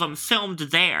chunks of them filmed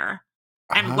there,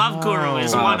 and Love Guru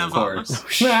is Oh, one of of course.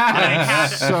 them. I had-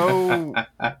 So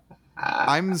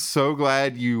I'm so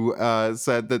glad you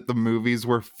said that the movies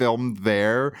were filmed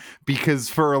there, because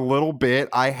for a little bit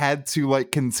I had to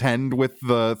like contend with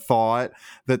the thought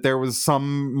that there was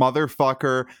some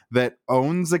motherfucker that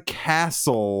owns a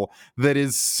castle that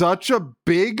is such a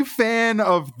big fan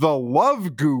of the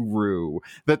Love Guru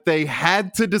that they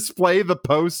had to display the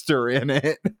poster in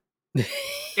it.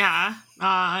 Yeah,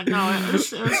 no, it was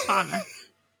fun.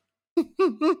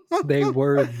 They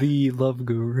were the Love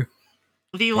Guru.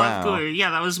 The Love Wow. Guru,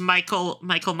 yeah, that was Michael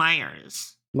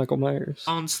Myers Michael Myers.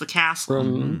 owns the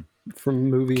castle From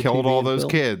movie. Killed TV, all and those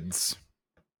film. kids.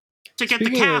 to get the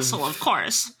Speaking castle, of- of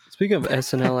course. Speaking of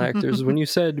SNL actors, when you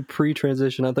said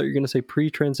pre-transition, I thought you were going to say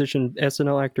pre-transition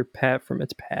SNL actor Pat from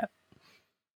It's Pat.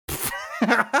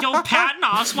 Yo, Patton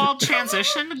Oswalt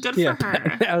transition. Good Yeah, for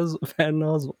her. Patton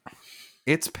Oswalt.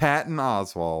 It's Patton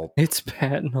Oswalt. It's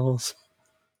Patton Oswalt.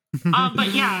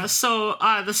 But yeah, so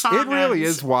the song It really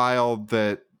ends. is wild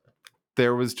that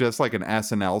there was just like an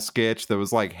SNL sketch that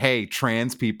was like, "Hey,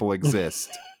 trans people exist."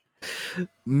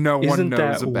 No one Isn't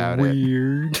knows that about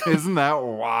weird? it. Isn't that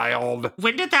wild?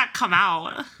 When did that come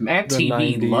out? Mad The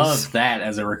TV 90s. loved that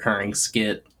as a recurring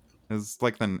skit. It's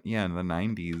like in the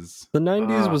 90s. The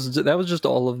 90s was just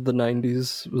all of the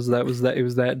 90s. It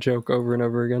was that joke over and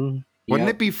over again. Wouldn't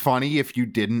Yep. it be funny if you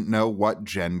didn't know what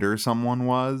gender someone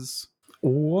was?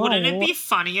 Wouldn't it be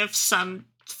funny if some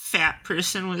fat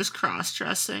person was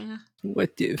cross-dressing?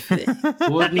 What the fuck?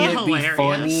 Wouldn't be it be hilarious.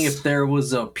 funny if there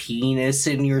was a penis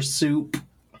in your soup?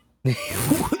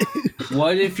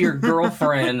 What if your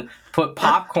girlfriend put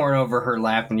popcorn over her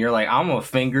lap and you're like, I'm gonna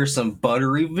finger some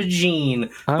buttery vagine,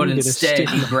 I'm but gonna instead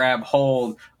stick- you grab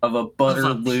hold of a butter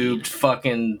Of a lubed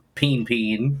fucking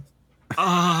peen?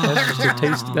 Oh, That's just a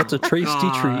taste- that's a tasty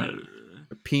God.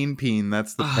 Peen,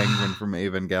 that's the penguin from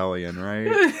Evangelion, right?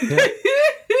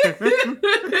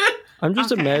 I'm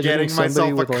just Okay. imagining Getting somebody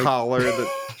myself a with like collar that...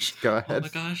 Go Oh ahead. my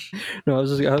gosh. no,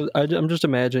 I'm just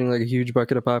imagining like a huge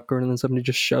bucket of popcorn and then somebody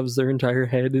just shoves their entire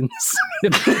head inside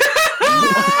of it.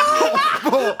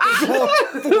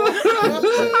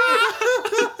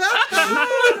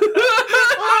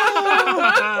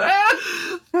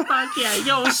 Fuck yeah.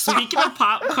 Yo, speaking of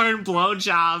popcorn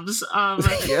blowjobs,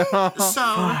 Yeah.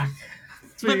 so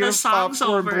Speaking the of song's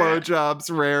popcorn over-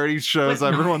 blowjobs, Rarity shows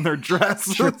When- everyone their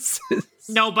dresses.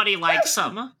 nobody likes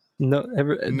them. No,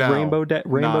 No, Rainbow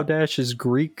not- Dash is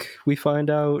Greek, we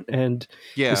find out, and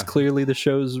Yeah. is clearly the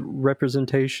show's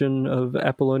representation of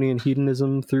Apollonian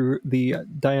hedonism through the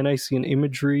Dionysian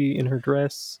imagery in her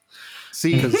dress.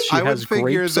 See, Because she I would has figure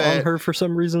grapes that on her for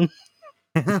some reason.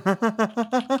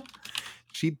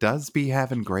 she does be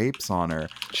having grapes on her.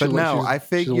 She But like- no, she's- I she's a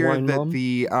figured wine that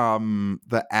mom.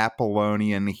 the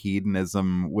Apollonian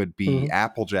hedonism would be Mhm.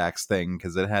 Applejack's thing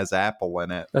because it has apple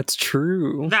in it. That's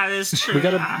true. That is true. We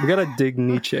gotta dig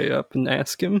Nietzsche up and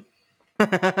ask him.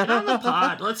 Get on the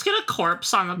pod. Let's get a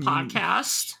corpse on the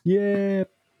podcast. Yeah,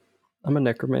 I'm a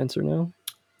necromancer now.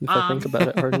 If I think about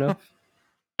it hard enough.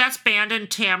 That's banned in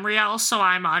Tamriel, so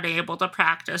I'm unable to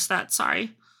practice that.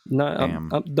 Sorry. No, Damn.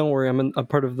 don't worry. I'm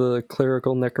part of the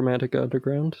clerical necromantic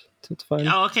underground, so it's fine.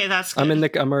 Oh, okay, that's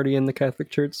good. I'm already in the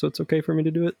Catholic Church, so it's okay for me to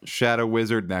do it. Shadow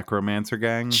Wizard Necromancer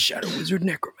Gang. Shadow Wizard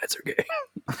Necromancer gang.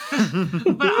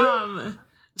 But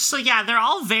so yeah, they're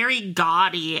all very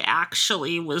gaudy.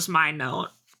 Actually, was my note.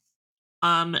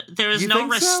 There's You no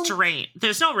think so? restraint.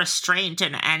 There's no restraint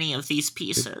in any of these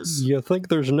pieces. You think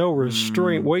there's no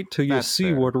restraint? Wait till you that's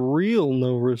see fair. what real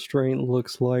no restraint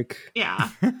looks like. Yeah,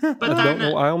 but I don't then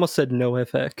know. I almost said no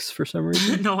FX for some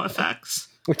reason. no effects.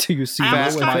 Wait till you see I no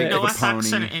almost got Mike no the FX.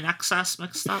 effects and Pony. in excess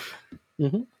mixed up.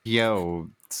 Yo,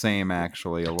 same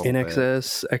actually a little In bit.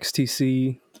 excess,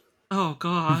 XTC. Oh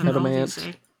god, Adamant.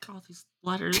 all these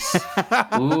letters.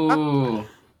 Ooh.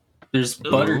 There's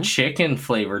butter Ooh. chicken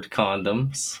flavored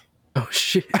condoms. Oh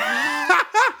shit! I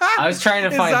was trying to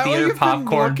Is find that what theater you've been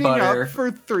popcorn looking butter. up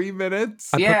for 3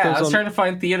 minutes? I put Yeah, those I was on- trying to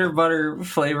find theater butter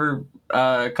flavor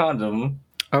condom.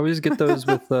 I always get those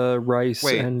with rice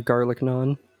Wait. and garlic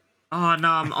naan. Oh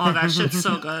no! Oh, that shit's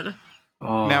so good.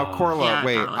 Oh. Now, Corla, Yeah,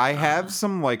 wait, garlic I naan. have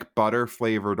some like butter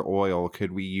flavored oil.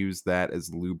 Could we use that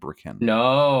as lubricant?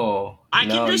 No. I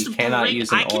no, can you just cannot bring.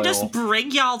 use I an can oil. just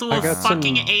bring y'all to I a got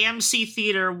fucking some- AMC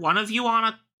theater. One of you on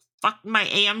a fuck my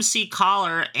AMC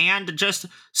collar and just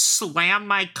slam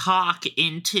my cock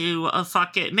into a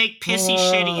fucking make pissy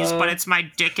shitties, but it's my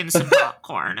dick and some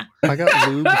popcorn. I got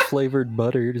lube flavored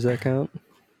butter. Does that count?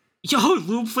 Yo,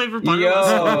 lube flavored butter. Yo.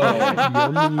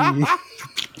 Yummy.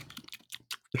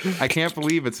 I can't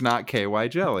believe it's not KY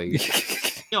jelly.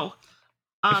 Yo,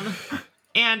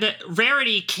 and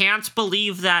Rarity can't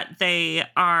believe that they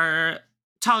are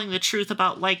telling the truth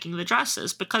about liking the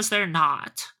dresses because they're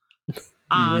not.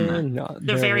 They're not.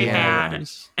 they're very bad.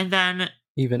 nice. And then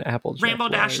Even Applejack. Rainbow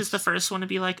Dash is wise. the first one to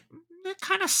be like, it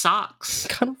kind of sucks.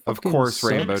 Kind Of fucking course,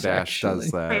 sucks, Rainbow Dash actually.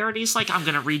 does that. Rarity's like, I'm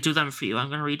gonna redo them for you. I'm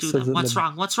gonna redo Says them. in What's the-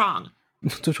 wrong? What's wrong?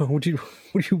 What do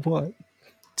you want?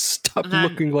 Stop Then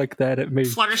looking like that at me.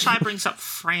 Fluttershy brings up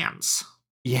France.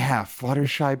 Yeah,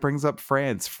 Fluttershy brings up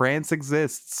France. France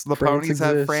exists. The France ponies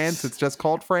have exists. France. It's just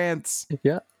called France.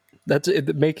 Yeah, that's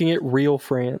it, making it real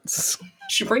France.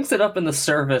 She brings it up in the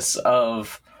service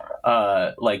of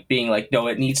like being like, no,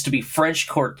 it needs to be French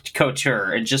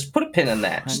couture, and just put a pin in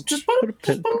that. Just put Put a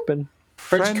pin. Put a pin.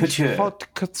 French couture. haute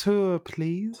couture,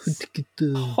 please.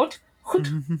 Hot.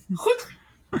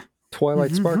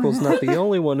 Twilight Sparkle's not the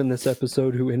only one in this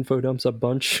episode who info dumps a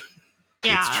bunch.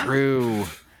 Yeah. It's true.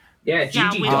 Yeah, Yeah,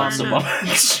 Gigi we Dogs a learned-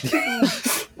 bunch.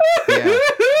 Yeah.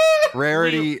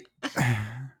 Rarity.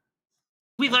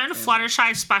 We learned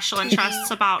Fluttershy's special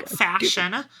interests about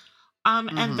fashion.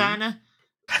 Mhm. And then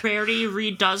Rarity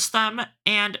redoes them,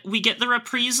 and we get the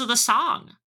reprise of the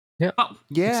song. Yep. But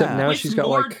Yeah. Except now with she's got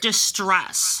more like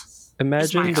distress. imagine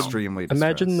Smile. the Extremely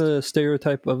imagine distressed. the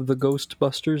stereotype of the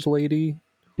Ghostbusters lady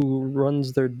who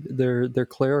runs their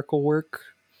clerical work.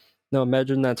 No,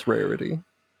 imagine that's Rarity.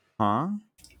 Huh?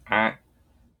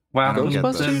 Welcome to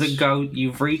Ghostbusters?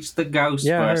 you've reached the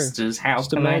Ghostbusters. How Just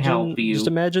can I imagine, help you? just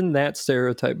imagine that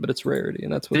stereotype, but it's Rarity,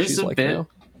 and that's what There's she's a like bit now.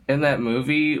 in that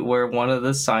movie where one of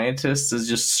the scientists is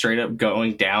just straight up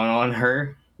going down on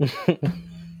her.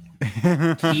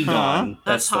 Egon.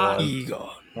 That's the hot. one. Egon.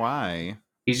 Why?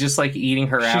 He's just like eating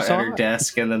her out She's at her hot.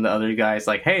 desk, and then the other guy's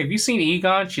like, "Hey, have you seen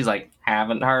Egon?" She's like,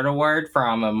 "Haven't heard a word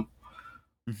from him."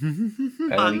 And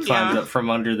then he climbs Yeah. up from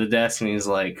under the desk, and he's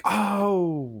like,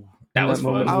 Oh. "That In was that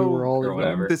moment, fun." we were all or Egon.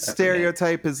 whatever. The I forget.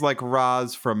 stereotype is like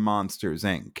Roz from Monsters,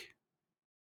 Inc.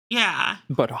 Yeah,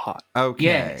 But hot. Okay.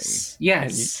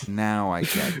 Yes. Now I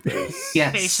get this.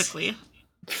 Yes. basically.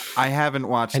 I haven't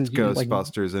watched And you, like-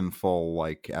 Ghostbusters in full,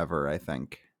 like, ever, I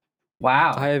think.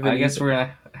 Wow. I haven't I guess either, we're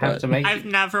gonna have but- to make. I've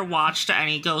never watched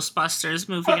any Ghostbusters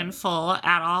movie in full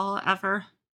at all, ever.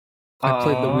 I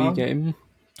played the Aw. Wii game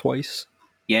twice.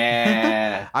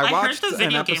 Yeah. I I heard watched the an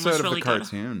video game was episode of really the good.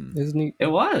 cartoon. Isn't he? It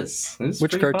was. It was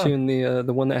Which pretty fun. cartoon?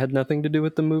 The one that had nothing to do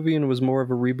with the movie and was more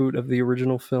of a reboot of the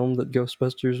original film that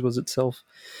Ghostbusters was itself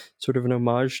sort of an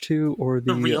homage to, or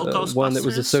the real one that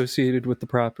was Ghostbusters? associated with the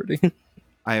property?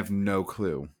 I have no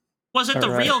clue. Was it the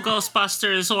Alright. real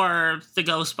Ghostbusters or the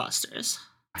Ghostbusters?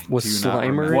 I Was do not Slimer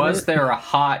remember. in Was it? there a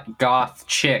hot goth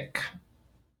chick?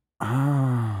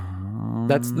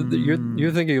 That's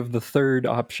you're thinking of the third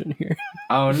option here.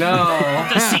 Oh no!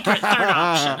 The secret third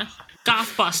option.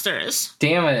 Gothbusters.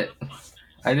 Damn it!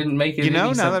 I didn't make it. You know,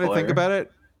 any now that I think simpler. about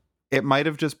it, it might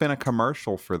have just been a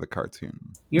commercial for the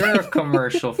cartoon. You're a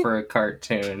commercial for a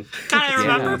cartoon. God, I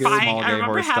remember Yeah, buying. I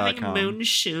remember having smallgaymehorse.com. moon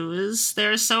shoes.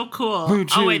 They're so cool. Moon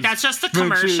Oh wait, shoes. that's just the Moon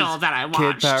commercial shoes. that I Kid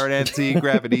watched. powered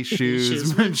anti-gravity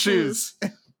shoes. Moon shoes.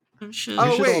 Moon shoes.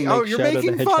 Oh should wait, all oh make you're Shadow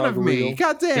the making fun Hedgehog of me. real.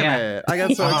 God damn Yeah. it. I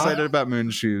got so Uh-huh. excited about moon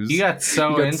shoes. You got so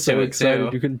You got into so it excited too.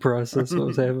 you couldn't process what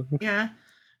was happening. Yeah.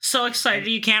 So excited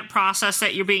you can't process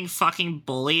that you're being fucking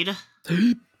bullied.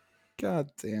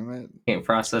 God damn it. Can't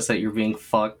process that you're being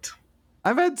fucked.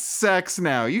 I've had sex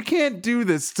now. You can't do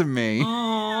this to me.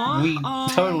 Aww, We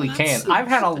totally that's can. so I've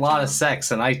had a lot of cute. sex,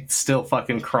 and I still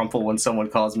fucking crumple when someone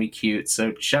calls me cute.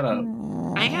 So shut up.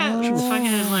 I got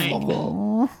fucking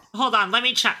like. Hold on, let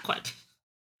me check quick.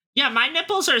 Yeah, my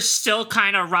nipples are still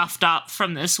kind of roughed up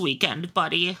from this weekend,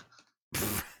 buddy.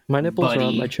 My nipples are on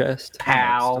Buddy. my chest. Still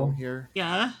Pal. here.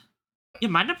 Yeah. Yeah,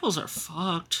 my nipples are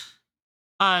fucked.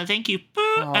 Thank you.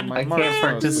 Oh, and my I Mark's can't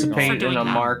supposed to participate For in doing a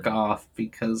that. mark off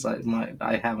because I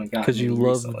haven't gotten Because you any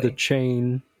love recently. the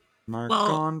chain. Mark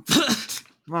Well, on.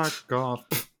 Mark off.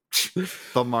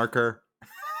 The marker.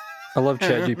 I love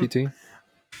ChatGPT.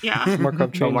 yeah,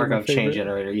 Markup chain. Oh, markup chain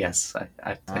generator. Yes,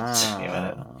 I Ah. damn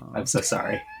it. I'm so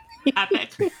sorry. epic.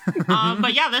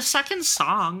 But yeah, the second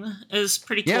song is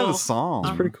pretty cool. Yeah, the song.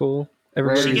 It's pretty cool. She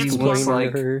Everybody's gets complaining more-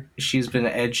 like- to her. She's been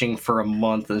edging for a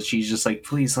month, and she's just like,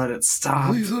 "Please let it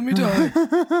stop." let me die.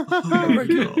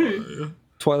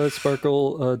 Twilight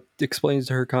Sparkle explains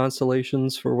to her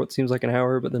constellations for what seems like an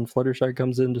hour, but then Fluttershy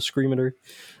comes in to scream at her.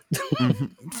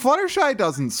 Fluttershy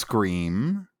doesn't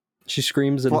scream. She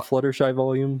screams in Fluttershy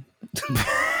volume.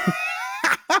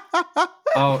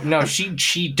 Oh no,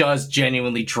 she does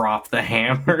genuinely drop the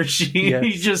hammer. She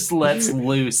Yes. just lets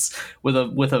loose with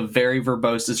a very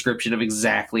verbose description of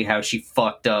exactly how she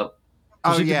fucked up.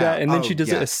 Oh, She did yeah. that, and then Oh, she does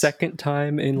it a yes. second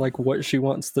time in like what she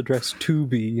wants the dress to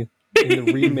be in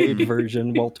the remade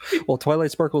version, while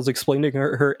Twilight Sparkle is explaining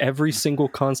her every single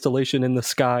constellation in the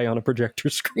sky on a projector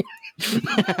screen.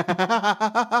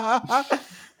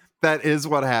 That is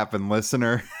what happened,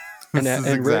 listener. And, This is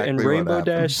and exactly what Rainbow happened.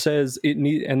 Dash says it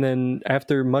need, and then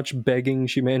after much begging,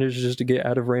 she manages to get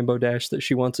out of Rainbow Dash that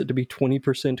she wants it to be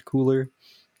 20% cooler.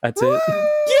 That's it.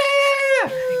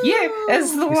 Yeah,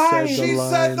 as the He line. said the She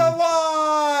line. said the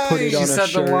line. Put it She on a said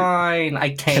shirt. the line. I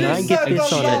can't. Can I get said this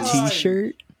the on a line.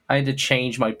 T-shirt? I had to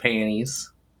change my panties.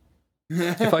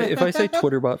 If I say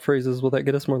Twitter bot phrases, will that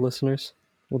get us more listeners?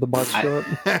 Will the bots show up?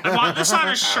 I want this on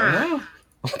a I shirt. don't know.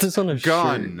 I want this on a shirt.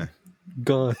 Gun.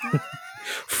 Gun.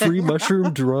 Free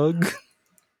mushroom drug.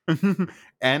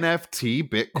 NFT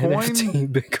Bitcoin. NFT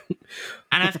Bitcoin.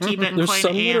 NFT, Bitcoin, There's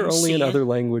some that are only in AMC. other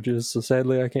languages, so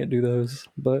sadly I can't do those.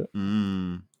 But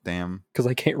Damn. because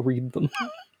I can't read them.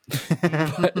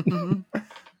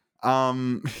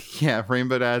 Yeah,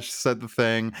 Rainbow Dash said the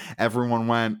thing. Everyone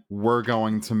went, we're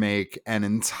going to make an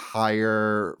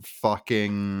entire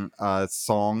fucking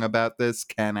song about this.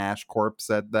 Ken Ashcorp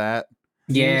said that.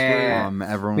 Yeah.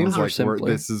 Everyone was Memes are like, simpler.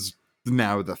 this is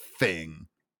now the thing.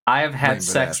 I have had Rainbow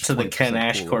sex Dash, to the Ken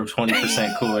 20% cooler. Ashcorp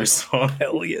 20% cooler song.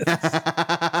 Hell yes.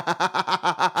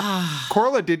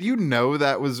 Corla, did you know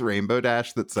that was Rainbow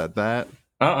Dash that said that?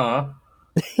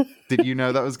 Did you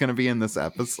know that was going to be in this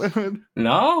episode?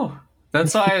 No.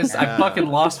 That's why I fucking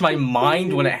lost my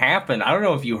mind when it happened. I don't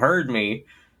know if you heard me.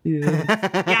 Yeah.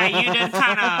 Yeah, you did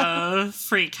kind of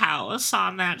freak out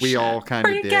on that We shit. all kind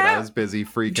of Freak did. out. I was busy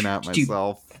freaking out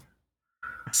myself.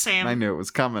 Same. I knew it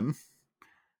was coming.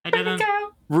 I didn't.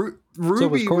 Ruby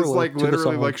was Corla like to the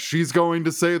literally song. like, she's going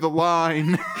to say the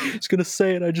line. He's gonna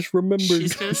say it. I just remembered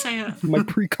She's gonna say it. my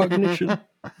precognition.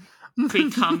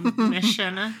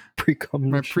 Precognition. My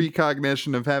Precognition.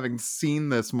 precognition of having seen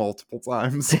this multiple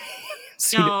times.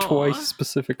 Seen Yo. it twice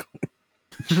specifically.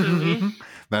 Truly.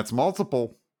 That's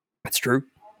multiple. That's true.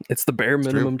 It's the bare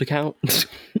minimum to count.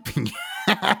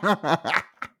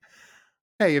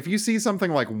 Hey, if you see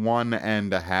something like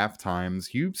 1.5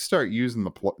 times, you start using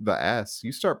the S.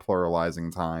 You start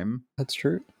pluralizing time. That's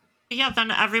true. Yeah,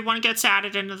 then everyone gets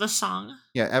added into the song.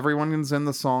 Yeah, everyone's in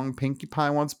the song. Pinkie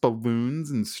Pie wants balloons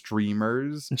and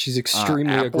streamers. And she's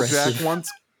extremely Applejack aggressive.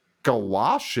 wants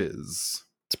galoshes.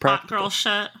 It's Hot practical. girl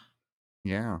shit.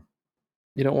 Yeah.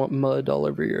 You don't want mud all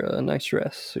over your nice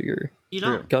dress, so you're You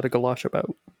don't. got a galosh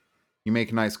about. You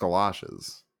make nice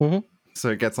galoshes. Mhm. So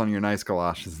it gets on your nice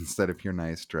galoshes instead of your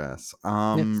nice dress.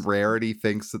 Yes. Rarity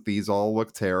thinks that these all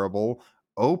look terrible.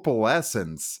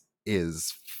 Opalescence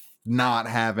is not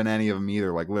having any of them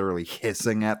either, like literally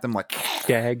hissing at them like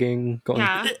Gagging, going.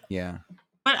 Yeah, yeah.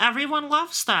 but everyone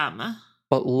loves them.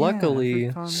 But luckily,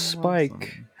 every time loves Spike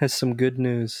them. has some good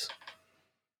news.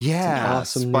 Yeah,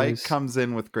 awesome Spike news. comes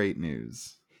in with great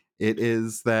news. It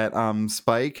is that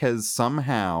Spike has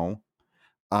somehow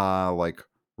like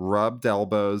rubbed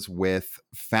elbows with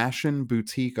fashion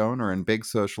boutique owner and big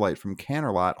socialite from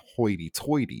Canterlot, Hoity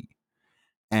Toity,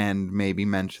 and maybe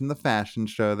mentioned the fashion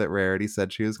show that Rarity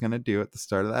said she was going to do at the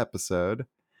start of the episode.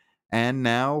 And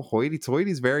now Hoity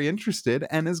Toity's very interested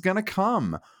and is going to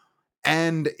come.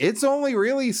 And it's only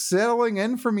really settling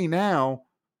in for me now.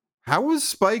 How was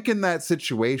Spike in that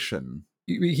situation?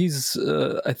 He's,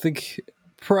 I think,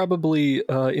 probably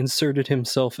inserted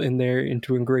himself in there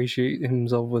to ingratiate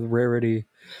himself with Rarity.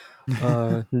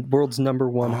 World's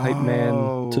 #1 hype man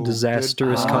to Oh,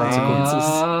 disastrous good consequences.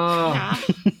 Oh.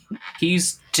 Yeah.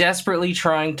 He's desperately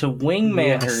trying to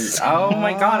wingman Yes. her. Oh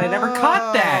my god, I never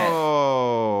caught that.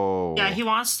 Oh. Yeah, he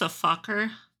wants to fuck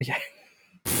her. Yeah.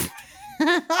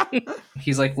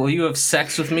 He's like, will you have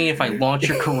sex with me if I launch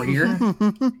your career?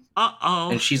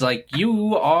 Uh-oh. And she's like,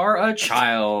 you are a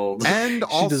child. And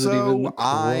She doesn't also, even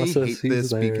I process hate he's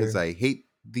this because there. I hate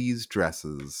these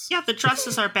dresses. Yeah, the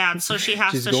dresses are bad, so she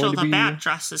has She's to going show to the be- bad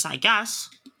dresses, I guess.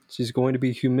 She's going to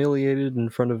be humiliated in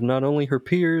front of not only her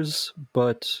peers,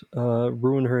 but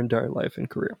ruin her entire life and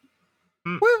career.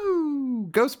 Woo!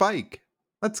 Go Spike.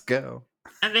 Let's go.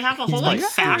 And they have a He's whole like like,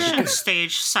 fashion "Yeah."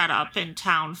 stage set up in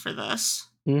town for this.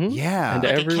 Mm-hmm. Yeah. And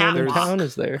Like a everyone in catwalk. town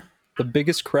is there. The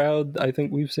biggest crowd I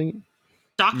think we've seen.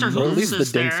 Dr. Or at Who's least the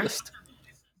is there. densest.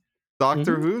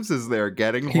 Dr. Hooves is there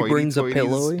getting He brings a Hoity-Toity's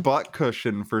pillow. butt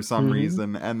cushion for some Mhm.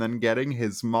 reason and then getting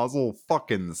his muzzle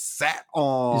fucking set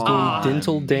on. He's doing Oh,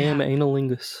 dental dam yeah.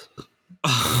 analingus,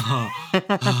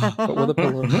 but with a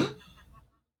pillow.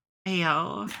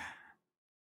 Ayo.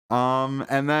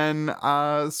 And then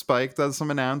Spike does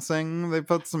some announcing. They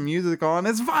put some music on.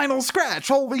 It's Vinyl Scratch.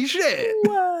 Holy shit!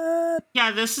 What? Yeah,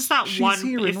 this is that She's one.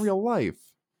 here in real life.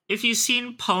 If you've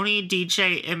seen Pony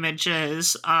DJ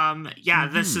images,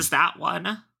 this is that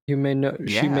one. You may know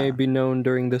she may Yeah. be known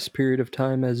during this period of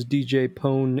time as DJ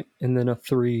Pone and then a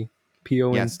 3.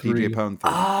 P-O-N-3. Yes, DJ Pone 3.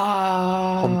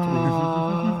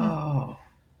 Oh.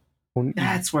 Pone-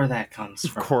 That's where that comes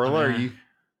from. Corla, are you?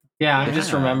 Yeah, I'm just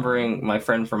Yeah. remembering my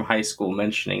friend from high school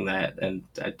mentioning that, and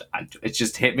it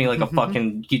just hit me like a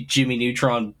fucking Jimmy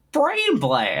Neutron brain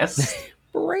blast.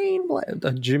 Brain blast.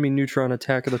 A Jimmy Neutron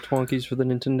Attack of the Twonkies for the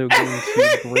Nintendo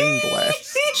GameCube Brain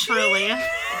Blast. Truly,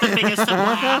 the biggest of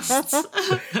blasts.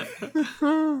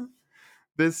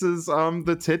 This is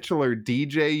the titular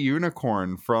DJ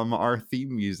Unicorn from our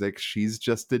theme music. She's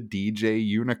just a DJ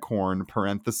Unicorn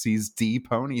parentheses D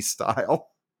Pony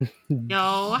style.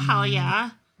 Yo, hell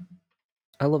yeah.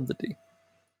 I love the D.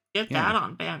 Get Yeah. that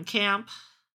on Bandcamp.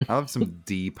 I love some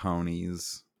D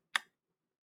ponies.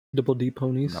 Double D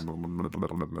ponies.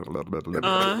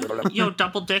 Yo,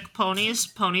 double dick ponies.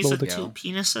 Ponies Double with dick. two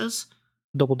penises.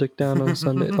 Double dick down on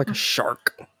Sunday. It's like a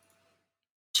shark.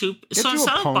 Two. Get So you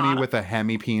instead a of pony bottom, with a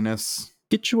hemi penis.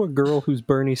 Get you a girl whose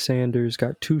Bernie Sanders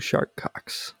got 2 shark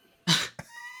cocks.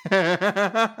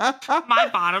 my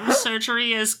bottom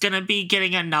surgery is gonna be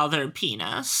getting another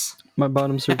penis. My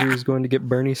bottom surgery is going to get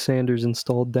Bernie Sanders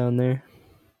installed down there.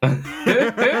 Oh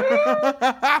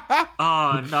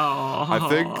no! I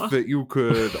think that you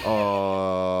could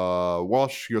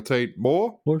wash your taint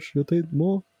more. Wash your teeth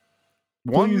more.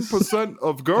 Please. 1%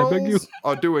 of beg you. girls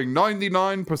are doing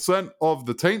 99% of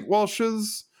the taint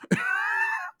washes.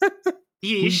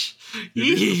 Yeesh.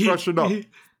 You need to freshen up.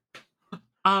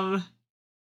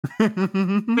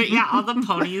 But yeah, all the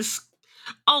ponies.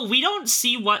 Oh, we don't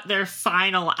see what their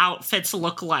final outfits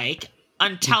look like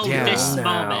until this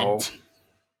moment.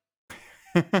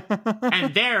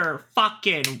 And they're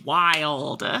fucking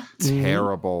wild.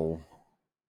 Terrible.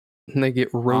 And they get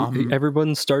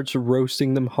everyone starts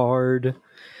roasting them hard.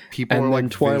 People And are then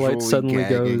like Twilight visually suddenly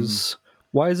gagging. goes,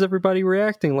 "Why is everybody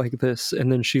reacting like this?"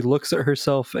 And then she looks at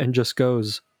herself and just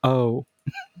goes, "Oh,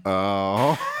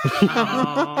 Oh.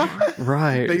 Oh.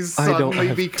 right. They I don't suddenly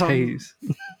have become- taste."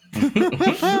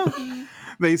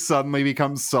 They suddenly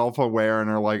become self-aware and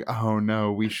are like, oh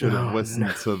no, we should have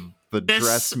listened to the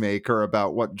dressmaker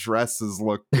about what dresses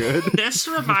look good. This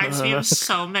reminds me of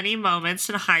so many moments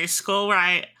in high school where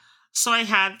I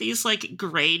had these like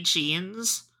gray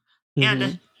jeans,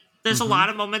 and there's a lot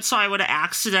of moments where I would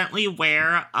accidentally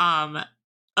wear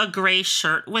a gray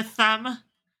shirt with them,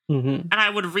 and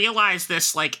I would realize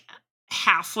this like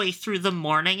halfway through the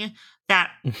morning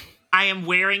that I am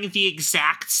wearing the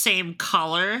exact same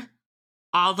color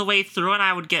all the way through, and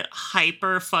I would get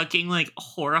hyper fucking like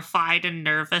horrified and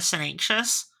nervous and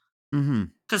anxious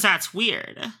because that's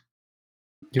weird.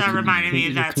 That reminded me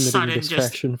of that sudden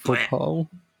just fashion faux pas.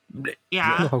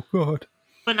 Yeah. Oh god.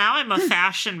 But now I'm a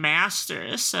fashion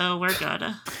master, so we're good.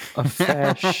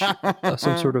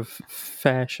 Some sort of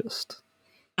fascist.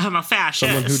 I'm a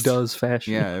fascist. Someone who does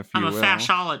fashion. Yeah, if you I'm a will.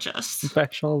 fashologist.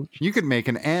 Fashologist. You could make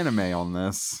an anime on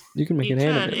this. You can make You an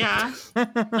anime. could, yeah.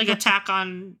 Like Attack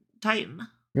on Titan.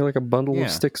 You're like a bundle Yeah.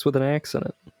 of sticks with an axe in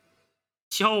it.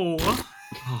 Yo.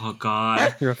 Oh,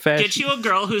 God. You're a fashion. Get you a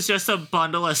girl who's just a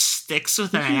bundle of sticks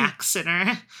with an axe in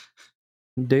her.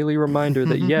 Daily reminder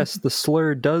that yes, the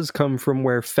slur does come from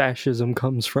where fascism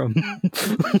comes from.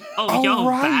 Oh, yo,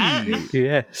 right. that.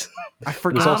 Yes. I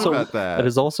forgot also- about that. That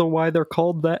is also why they're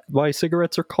called that. Why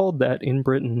cigarettes are called that in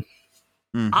Britain.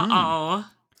 Uh-oh.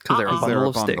 Because they're a Uh-oh. They're bundle a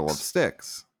of bundle sticks. of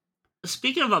sticks.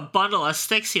 Speaking of a bundle of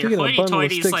sticks here, Speaking of a bundle of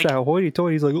hoity-toity's sticks like, now,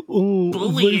 hoity-toity's like, oh, they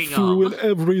bullying threw them. in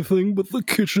everything but the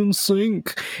kitchen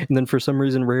sink. And then for some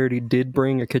reason, Rarity did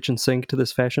bring a kitchen sink to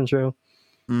this fashion show.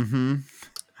 Mm-hmm.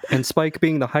 And Spike,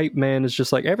 being the hype man, is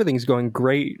just like, everything's going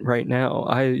great right now.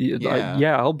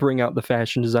 I'll bring out the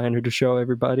fashion designer to show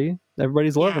everybody.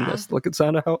 Everybody's loving Yeah. this.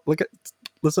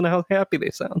 Listen to how happy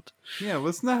they sound. Yeah,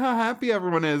 listen to how happy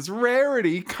everyone is.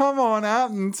 Rarity, come on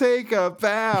out and take a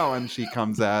bow. And she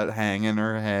comes out hanging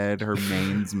her head. Her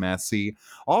mane's messy.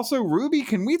 Also, Ruby,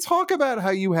 can we talk about how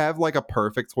you have like a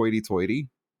perfect hoity-toity?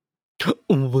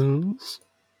 Liz?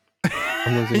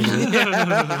 I'm losing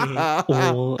it.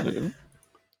 Oh,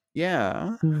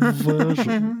 Yeah.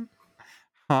 version.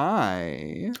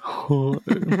 Hi.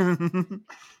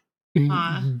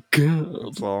 Hi. God.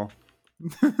 That's all.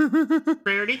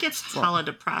 Rarity gets hella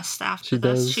depressed after She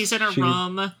this. does. She's in her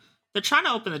room. They're trying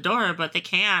to open the door, but they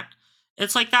can't.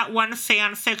 It's like that one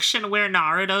fan fiction where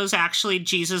Naruto's actually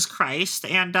Jesus Christ,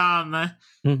 and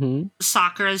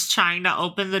Sakura's trying to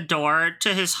open the door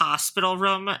to his hospital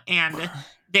room, and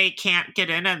they can't get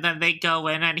in, and then they go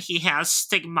in, and he has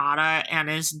stigmata and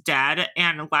is dead,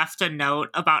 and left a note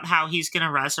about how he's going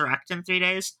to resurrect in 3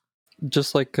 days.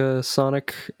 Just like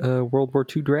Sonic World War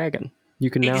II Dragon. You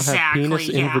can now Exactly, have penis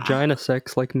and yeah. vagina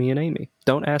sex like me and Amy.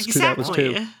 Don't ask who that was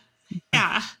to.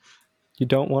 Yeah. You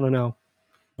don't want to know.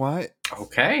 What?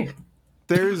 Okay.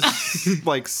 There's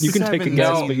like You can take a 7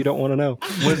 guess, No. but you don't want to know.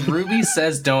 When Ruby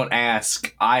says don't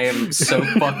ask, I am so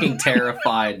fucking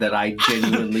terrified that I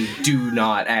genuinely do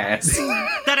not ask.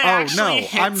 That it Oh, actually no,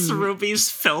 hits I'm-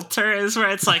 Ruby's filter is where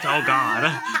it's like, oh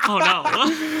god. Oh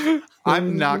no.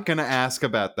 I'm not gonna ask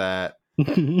about that.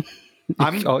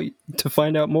 I'm- To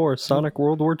find out more, Sonic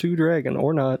World War II Dragon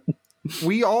or not.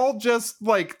 We all just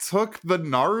like took the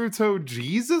Naruto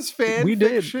Jesus fan We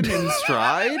did. fiction in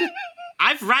stride.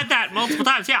 I've read that multiple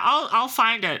times. Yeah, I'll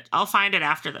find it. I'll find it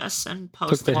after this and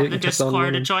post the it on hit the and kept on Discord.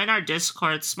 running. Join our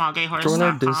Discord, smallgayhorse.com. Join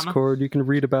our Discord. You can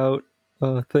read about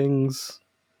things.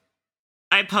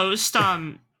 I post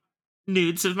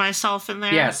nudes of myself in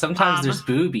there. Yeah, sometimes there's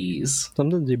boobies.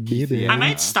 Sometimes you baby. I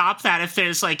might stop that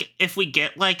if we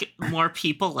get like more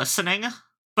people listening.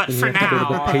 But And for you have to go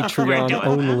to now, the we're Patreon doing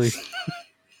only. this.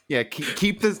 Yeah,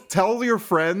 keep this. Tell your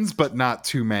friends, but not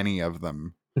too many of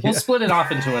them. We'll split it off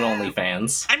into an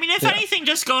OnlyFans. I mean, if anything,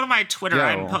 just go to my Twitter. Yo.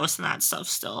 I'm posting that stuff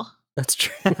still. That's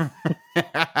true.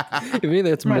 I mean,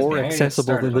 that's Reminds more me, I need to accessible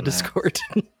start than the on that. Discord.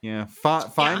 Yeah, find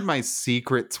Yeah. my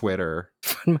secret Twitter.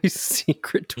 Find my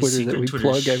secret Twitter secret that we Twitter.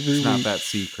 plug every It's not week. that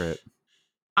secret.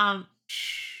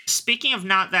 Speaking of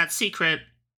not that secret,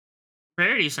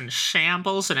 Rarity's in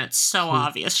shambles, and it's so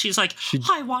obvious. She's like,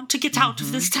 I want to get out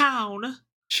of this town.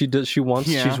 She does. She wants.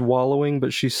 Yeah. She's wallowing,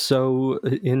 but she's so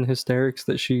in hysterics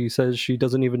that she says she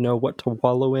doesn't even know what to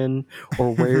wallow in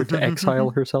or where to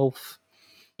exile herself.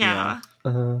 Yeah.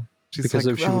 She's Because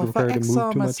like, if she would if I require to move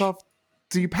exile too much." myself,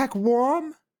 do you pack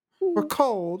warm or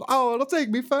cold? Oh, it'll take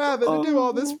me forever to do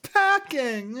all this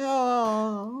packing.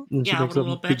 Oh. And she Yeah, makes a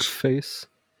little big bitch. face.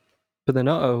 But then,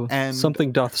 And-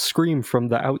 something doth scream from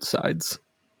the outsides.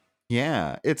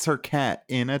 Yeah, it's her cat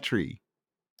in a tree.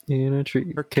 In a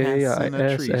tree. Her cat's in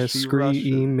a tree. KISS She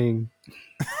screaming.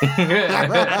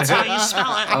 That's how you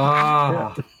spell it.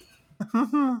 Ah.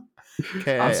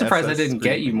 I'm surprised I KISS didn't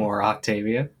get you screaming. more,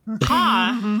 Octavia.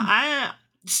 I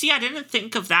didn't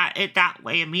think of it that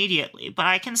way immediately, but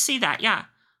I can see that. Yeah.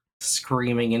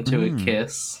 Screaming into a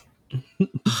kiss.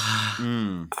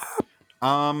 Mm.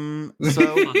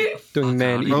 So Doing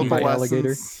man eaten by alligator.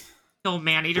 opalescence. Yo,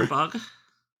 man-eater bug.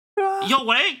 Yo,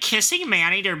 what a kissing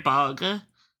man-eater bug.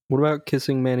 What about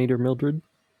kissing man-eater Mildred?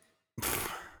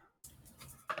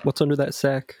 What's under that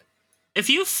sack? If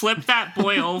you flip that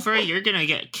boy over, you're gonna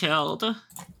get killed.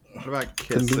 What about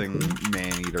kissing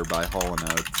Maneater by Hall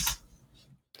 & Oates?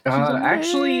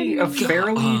 Actually, a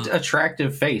fairly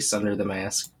attractive face under the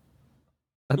mask.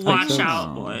 I think Watch so.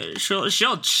 out, boy.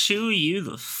 She'll chew you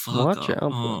the fuck Watch up.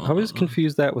 out. I always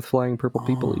confused that with Flying Purple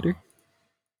People Eater.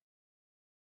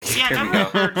 Yeah, Here I we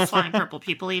never go. heard Flying Purple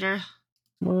People Eater.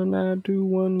 When I do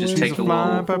one, Just way, take a two,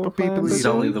 little- four, Purple five, People It's six,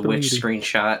 only the witch seven, 8.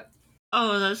 screenshot.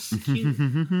 Oh, that's cute.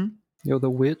 Yo, the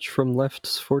witch from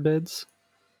Left's 4 Deads.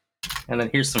 And then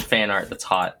here's some fan art that's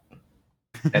hot.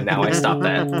 And now I stop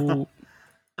that. Oh,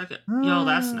 Okay. Yo,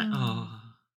 that's nice. Oh.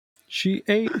 she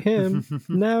ate him.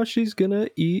 Now she's gonna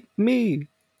eat me.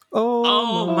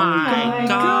 Oh my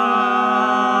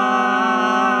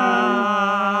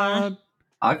god.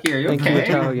 Aki, are you Thank you, okay?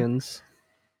 Italians.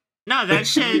 No, that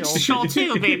shit's chill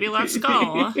too, baby. Let's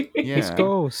go. Yeah. Let's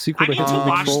go. Sequel I need to Hidden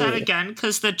watch Control. that again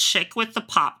because the chick with the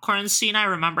popcorn scene I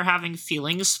remember having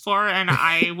feelings for, and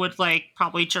I would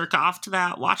probably jerk off to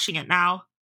that watching it now.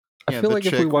 I Yeah, feel the like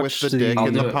if we chick watched with the dick I'll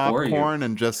and do the it for you. popcorn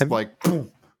and just Have- like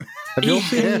Have you all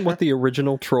seen what the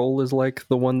original troll is like?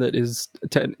 The one that is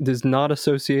not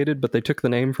associated, but they took the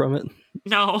name from it.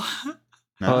 No.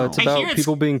 no. It's I about hear it's-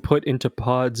 people being put into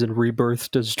pods and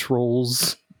rebirthed as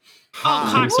trolls.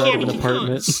 Oh, God, Inside of candy an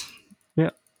apartment. coons.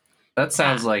 That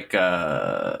sounds like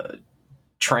a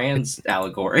trans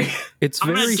allegory. It's I'm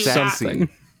gonna very do that. something.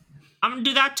 I'm gonna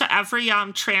do that to every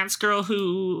trans girl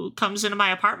who comes into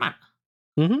my apartment.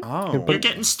 Oh, You're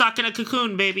getting stuck in a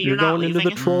cocoon, baby. You're, You're not going into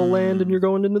leaving. the troll land and you're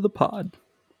going into the pod.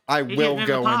 I You're will getting in the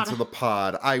go pod. into the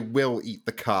pod. I will eat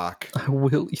the cock. I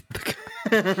will eat the.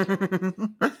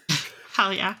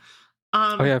 Hell yeah.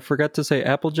 Oh yeah, I forgot to say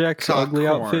Applejack's ugly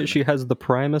Cockcorn. outfit. She has the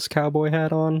Primus cowboy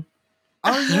hat on.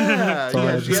 Oh yeah, Sorry,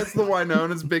 yeah. I She just- has the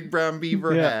Winona's big brown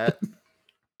beaver Yeah. hat.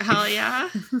 Hell yeah.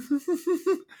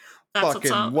 That's what's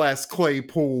Fucking up. Les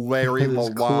Claypool, Larry That is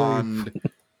Lalonde.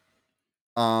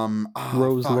 Rose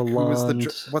Who was the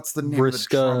Lalonde, what's the name Vriska, of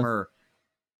the drummer?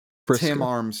 Briscoe. Tim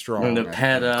Armstrong. And the I think.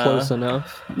 peta. Close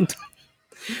enough.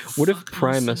 What if Fuck, what's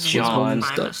Primus the name was of one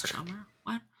Primus stuck? drummer?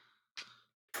 What?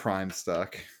 Prime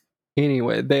stuck.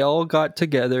 Anyway, they all got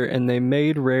together and they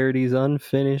made Rarity's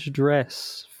unfinished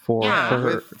dress for Yeah. her.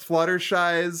 With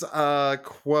Fluttershy's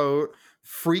quote,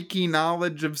 freaky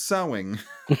knowledge of sewing.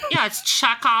 Yeah, it's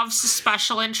Chekhov's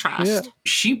special interest. Yeah.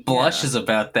 She blushes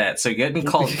about that, so getting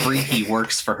called freaky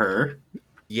works for her.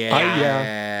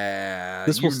 Yeah.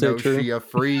 This will you stay know true. she a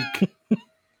freak.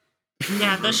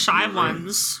 Yeah, the shy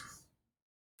ones.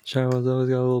 Shadows always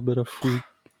got a little bit of freak.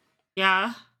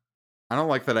 Yeah. I don't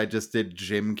like that I just did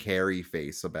Jim Carrey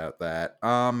face about that.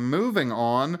 Moving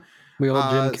on. We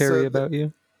all Jim so Carrey the- about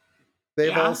you. They've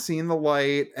Yeah. all seen the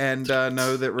light and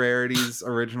know that Rarity's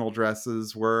original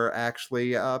dresses were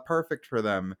actually perfect for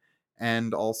them.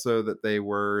 And also that they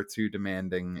were too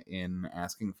demanding in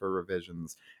asking for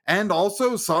revisions. And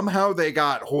also somehow they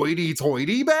got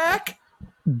hoity-toity back?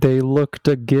 They looked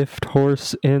a gift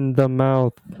horse in the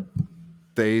mouth.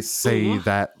 They say Ooh.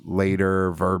 that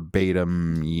later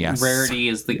verbatim, yes. Rarity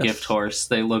is the Yes. gift horse.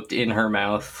 They looked in her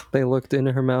mouth. They looked in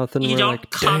her mouth and You were don't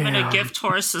like, come in a "Damn." gift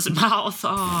horse's mouth.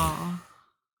 Oh.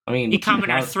 I mean, You come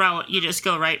in our now- throat, you just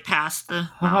go right past the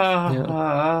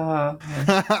mouth.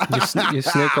 You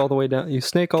snake all the way down. You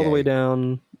snake all the way Gay.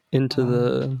 down into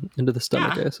the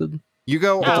stomach Yeah. acid. You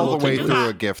go Yeah, all we'll the way do through that.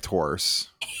 a gift horse.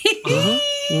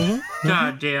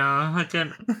 God damn.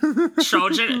 Fucking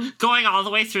Trojan. Going all the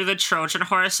way through the Trojan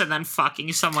horse and then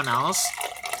fucking someone else.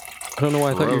 I don't know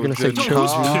why I thought you were gonna say Trojan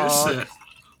chosen. horse.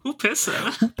 Who's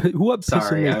pissing? Who pissing? Who up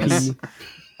Sorry, pissing I my was, pee?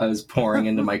 I was pouring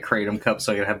into my kratom cup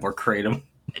so I could have more kratom.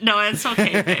 No, it's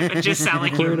okay, babe. It just sounded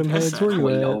like you were Kratom heads, where pissing. you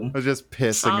at? Kratom. I was just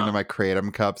pissing into my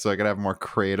kratom cup so I could have more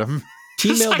kratom.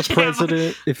 Just Email like the I have-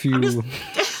 president if you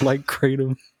like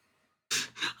kratom.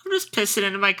 I'm just pissing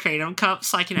into my kratom cup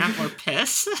so I can have more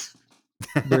piss.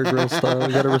 Bear Grylls style.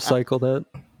 You gotta recycle that.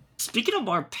 Speaking of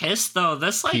more piss, though,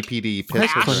 this like PPD I have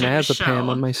Fashion piss. show. clonazepam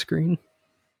on my screen.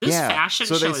 this fashion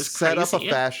so show they is set crazy. up a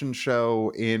fashion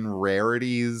show in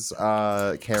Rarity's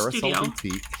Carousel Studio.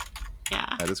 Boutique.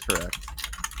 Yeah. That is correct.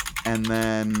 And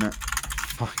then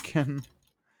fucking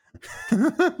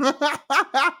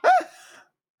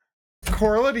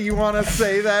Corla, do you want to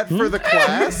say that for the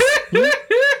class?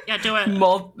 Yeah, do it.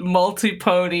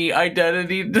 Multi-pony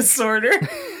identity disorder.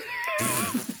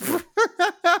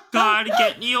 God,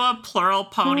 get you a plural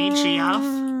pony,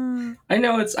 GF. I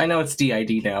know it's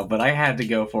DID now, but I had to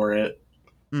go for it.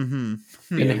 Mm-hmm.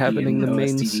 Inhabiting the no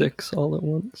main STD. 6 all at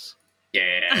once.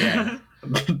 Yeah.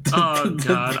 Oh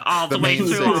god, all the, The way main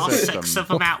through all system. 6 of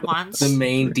them at once. The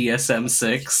main DSM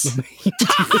 6.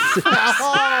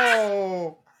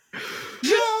 Oh!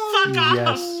 Fuck off.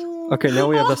 Yes. Okay, now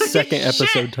we have a Holy second episode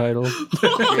shit. title. We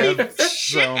Holy have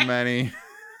so many.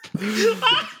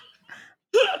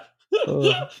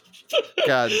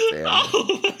 God damn.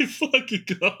 Oh my fucking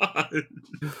god.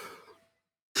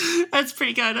 That's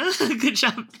pretty good. Good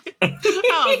job.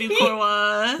 I love you,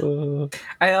 Corwa.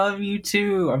 I love you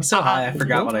too. I'm so high I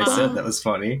forgot what I said that was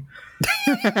funny.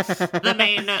 The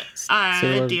main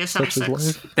Sailor DSM such is 6.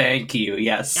 life. Thank you.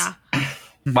 Yes. Yeah.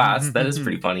 Wow, that is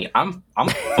pretty funny. I'm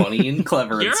funny and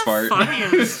clever You're and smart. funny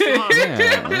as fuck.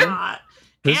 Yeah. You're not.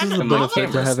 This And is the all benefit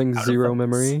of to us- having out of zero focus.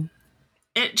 memory.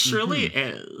 It truly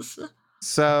Mm-hmm. is.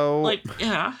 So Like,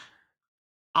 yeah.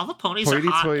 All the ponies are Hoity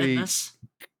hot toity. in this.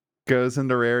 goes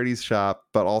into Rarity's shop,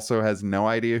 but also has no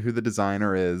idea who the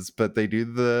designer is. But they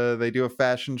do a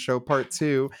fashion show part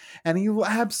 2, and he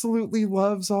absolutely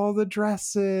loves all the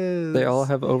dresses. They all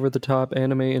have over-the-top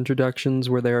anime introductions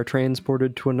where they are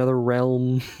transported to another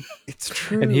realm, It's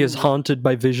true. and he is haunted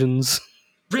by visions.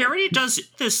 Rarity does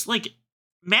this, like,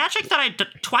 magic that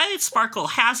Twilight Sparkle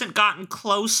hasn't gotten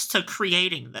close to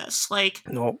creating this. Like,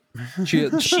 No,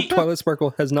 Twilight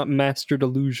Sparkle has not mastered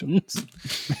illusions.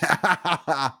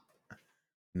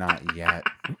 Not yet.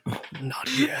 Not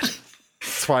yet.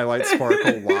 Twilight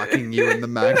Sparkle locking you in the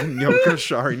Magnyoka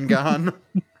Sharingan.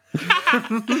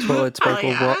 Twilight Sparkle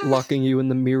yeah. locking you in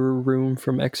the mirror room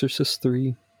from Exorcist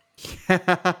 3.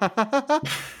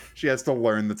 She has to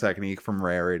learn the technique from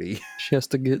Rarity. She has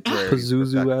to get Rarity's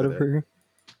Pazuzu out of perfected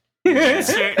her.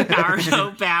 insert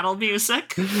Naruto battle music.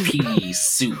 Pea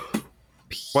soup.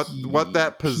 What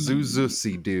that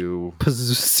Pazuzusi do?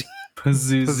 Pazuzu.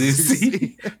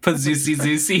 Pazuzusi.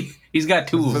 Pazusi. He's got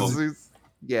 2 of them. Pazuz-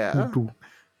 yeah.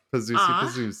 Pazusi Aw.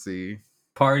 Pazusi.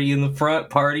 Party in the front,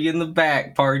 party in the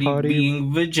back, party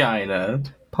being vagina.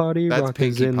 Party That's rock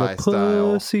is Pinkie in Pie the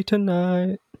style. pussy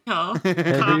tonight. Oh,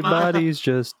 Everybody's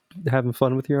just having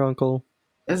fun with your uncle.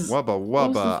 Wubba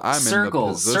wubba. I'm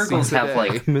Circles. in the Pazusi Circles have, today.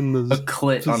 like, I'm in A the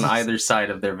clit on either side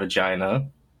of their vagina.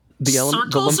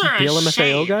 Circles are a LMFAO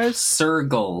shame. guys?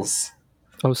 Circles.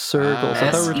 Oh, circles. I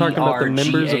thought we were talking about the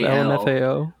members of SERGAL.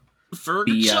 LMFAO. The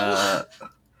Virgil. the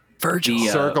furry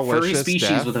Circleicious species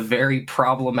death. with a very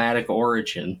problematic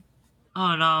origin.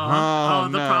 Oh no. Oh,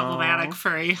 The no. problematic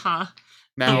furry, huh?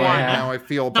 Now, Yeah. now I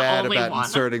feel The bad only about one.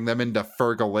 inserting them into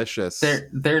Fergalicious.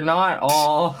 They're not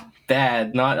all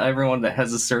bad. Not everyone that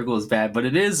has a circle is bad, but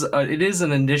it is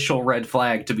an initial red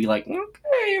flag to be like,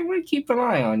 okay, I'm gonna keep an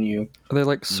eye on you. Are they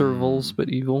like servals but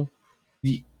evil?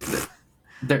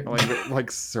 They're, like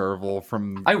Serval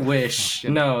from. I wish.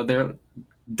 No, they're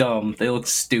dumb. They look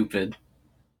stupid.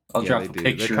 I'll drop they a do.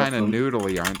 picture They're of kind of them.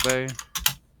 noodly, aren't they?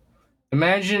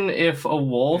 Imagine if a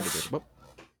wolf Whoop.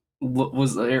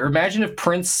 was, or imagine if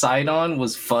Prince Sidon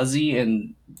was fuzzy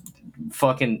and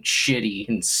fucking shitty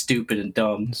and stupid and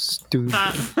dumb. Stupid.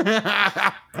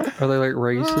 That, Are they like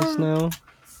racist now?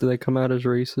 Do they come out as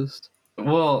racist?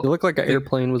 Well, They look like an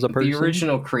airplane was a person. the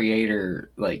original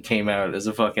creator like came out as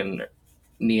a fucking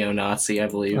neo-Nazi, I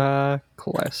believe.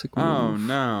 Classic. Oh move.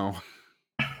 no.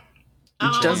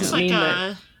 oh, doesn't it's like mean a,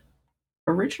 that-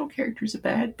 Original characters are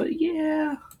bad, but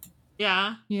yeah.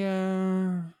 yeah.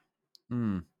 Yeah.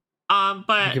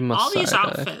 But Give him a all these side eye.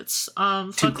 outfits,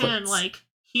 Two fucking clicks. like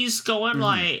he's going Mhm.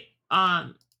 like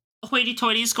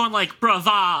hoity-toity's going like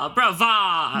brava,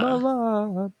 brava,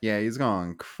 Blah, Yeah, he's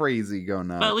going crazy, go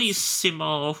nuts.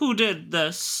 bellissimo. Who did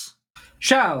this?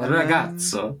 Ciao, And then-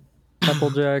 ragazzo.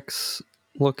 Applejack's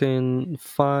looking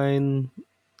fine.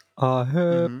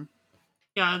 Mhm.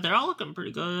 Yeah, they're all looking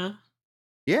pretty good.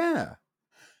 Yeah.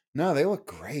 No, they look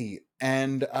great.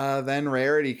 And then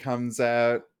Rarity comes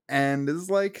out and is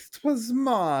like, "'Twas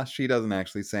Ma." She doesn't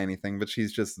actually say anything, but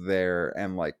she's just there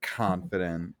and like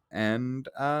confident. And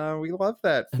we love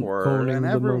that And for her. owning And the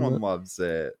everyone moment. loves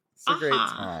it. It's a great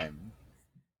Uh-huh. time.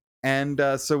 And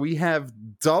so we have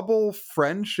double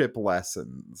friendship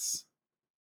lessons.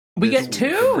 We this get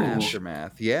week in two.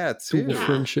 Aftermath. Yeah, Double two. Yeah.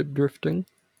 friendship drifting.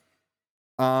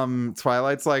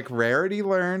 Twilight's like, Rarity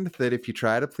learned that if you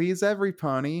try to please every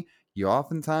pony, you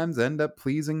oftentimes end up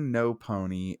pleasing no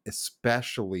pony,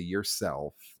 especially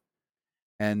yourself.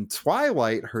 And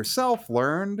Twilight herself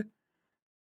learned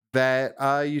that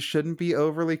you shouldn't be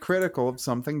overly critical of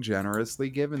something generously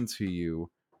given to you.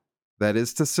 That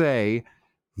is to say,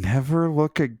 never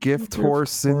look a gift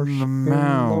horse in the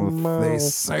mouth. They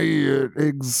say it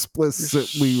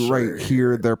explicitly right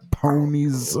here. They're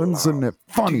ponies. Isn't it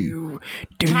funny? Do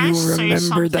Can I you say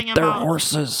remember that something they're about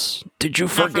horses? Did you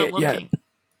Never forget yet?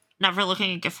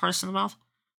 looking a gift horse in the mouth.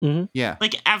 Yeah.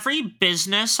 Like every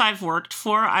business I've worked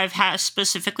for, I've had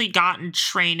specifically gotten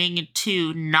training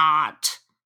to not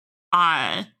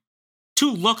to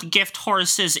look gift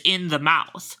horses in the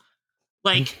mouth.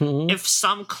 Like if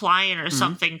some client or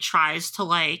something tries to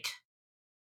like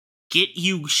get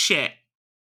you shit,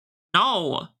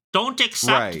 no, don't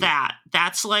accept Right. that.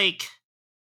 That's like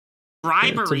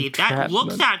bribery. That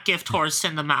look entrapment. that gift horse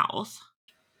in the mouth.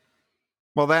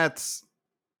 Well, that's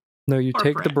No, you take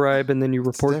the Corporate. bribe and then you It's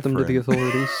report them to the different.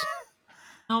 authorities.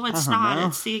 No, it's I don't not. know.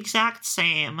 It's the exact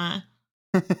same. Are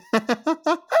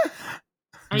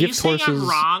you Gift saying I'm horses-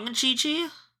 wrong, Gigi?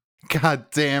 God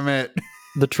damn it.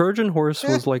 The Trojan horse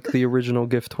was like the original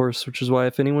gift horse, which is why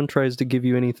if anyone tries to give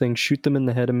you anything, shoot them in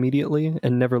the head immediately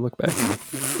and never look back.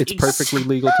 It's perfectly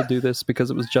legal to do this because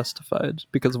it was justified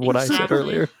because of what I said Exactly.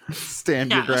 earlier.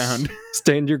 Stand your Yes. ground.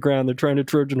 Stand your ground. They're trying to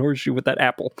Trojan horse you with that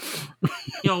apple.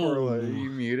 Orla, are Yo, you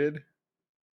muted?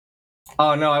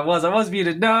 Oh no, I was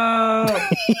muted. No,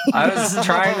 I was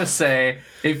trying to say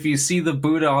if you see the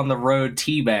Buddha on the road,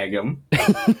 teabag him.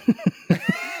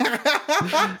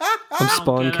 I'm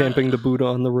spawn get it. camping the Buddha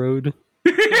on the road.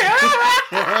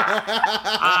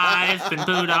 I've been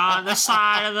booed on the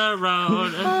side of the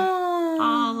road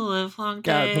all the live long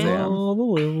day. Goddamn. All the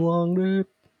live long day.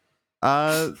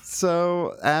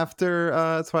 So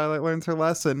after Twilight learns her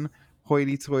lesson,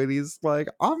 Hoity-toity's like,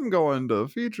 I'm going to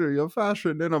feature your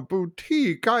fashion in a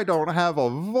boutique. I don't have a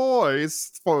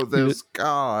voice for this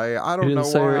guy. I don't know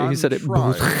why I'm he said it.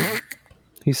 trying.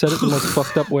 He said it the most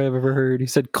fucked up way I've ever heard. He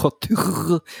said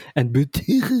couture and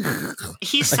boutique.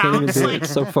 He I can't even sounds do it. like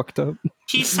It's so fucked up.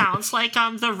 he sounds like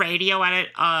the radio edit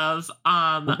of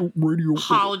Radio.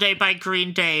 Holiday by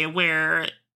Green Day, where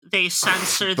they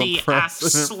censor The the F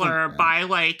president. slur by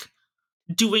like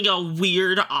doing a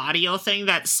weird audio thing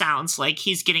that sounds like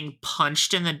he's getting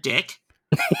punched in the dick.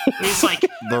 He's like,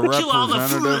 The kill all the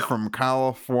representative fruit. from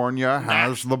California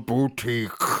has the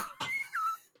boutique.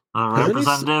 A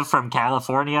representative from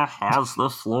California has the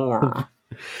floor.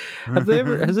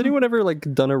 Has anyone ever like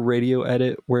done a radio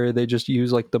edit where they just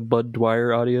use like the Bud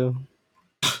Dwyer audio?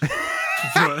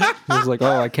 It's like,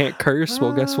 oh, I can't curse.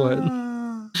 Well, guess what?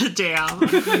 Damn.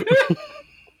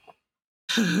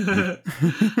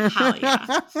 Hell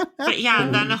yeah. But yeah,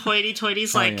 and then the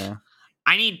hoity-toity's like, Oh, yeah.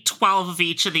 I need 12 of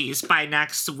each of these by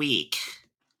next week.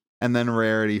 And then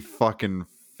Rarity fucking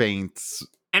faints.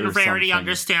 And or Rarity something.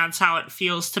 understands how it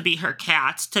feels to be her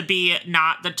cat, to be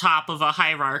not the top of a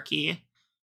hierarchy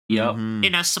Yep. Mhm.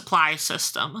 in a supply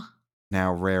system.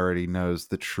 Now Rarity knows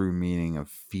the true meaning of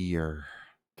fear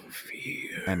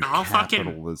and I'll fucking-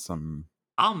 capitalism.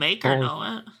 I'll make her Oh.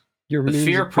 know it. Your The means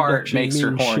fear of part production makes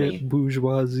her mean horny. shit,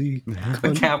 bourgeoisie.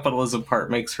 The capitalism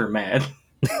part makes her mad.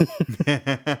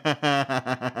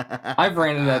 I've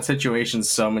ran into that situation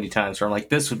so many times where I'm like,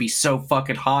 this would be so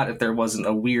fucking hot if there wasn't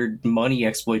a weird money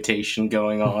exploitation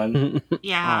going on.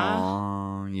 Yeah.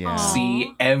 Oh, yeah. Aw.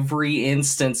 See every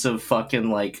instance of fucking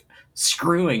like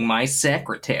screwing my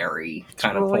secretary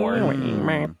kind of porn.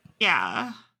 Mm.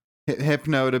 Yeah.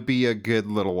 Hypno to be a good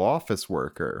little office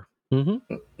worker.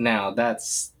 Now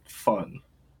that's fun.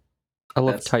 I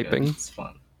love That's typing. good. It's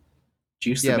fun.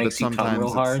 Juice Yeah, that but makes you come sometimes real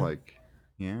it's hard. like,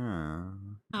 yeah.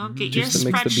 Oh, Mhm. get your Just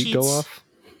that makes the beat go spreadsheets. off.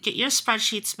 Get your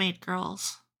spreadsheets made,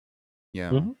 girls.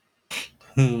 Yeah. Mhm.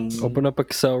 Hmm. Open up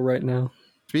Excel right now.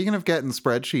 Speaking of getting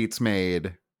spreadsheets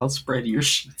made, I'll spread your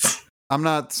sheets. I'm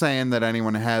not saying that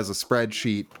anyone has a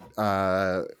spreadsheet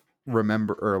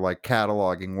remember or like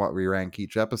cataloging what we rank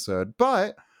each episode,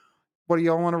 but what do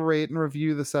y'all want to rate and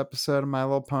review this episode of My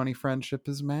Little Pony Friendship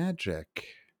is Magic?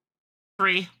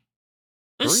 3.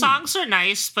 The 3. songs are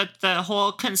nice, but the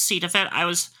whole conceit of it, I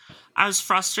was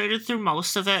frustrated through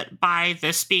most of it by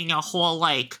this being a whole,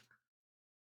 like,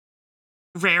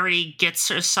 Rarity gets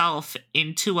herself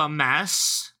into a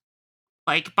mess,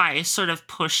 like, by sort of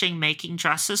pushing making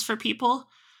dresses for people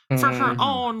for her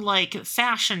own, like,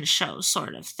 fashion show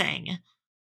sort of thing.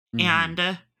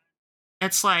 And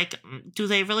it's like, do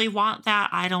they really want that?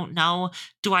 I don't know.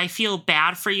 Do I feel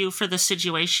bad for you for the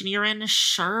situation you're in?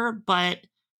 Sure, but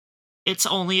it's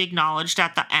only acknowledged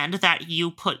at the end that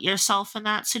you put yourself in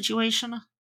that situation.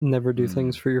 Never do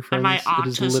things for your friends. my It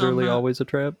is literally autism- always a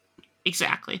trap.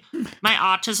 Exactly. My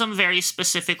autism very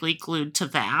specifically glued to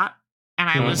that, and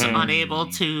I was unable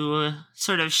to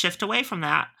sort of shift away from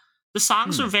that. The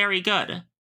songs were very good.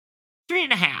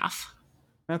 3.5.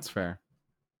 That's fair.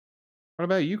 What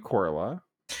about you, Corla?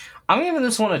 I'm giving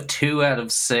this one a 2 out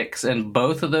of 6, and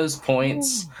both of those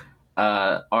points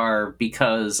are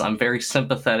because I'm very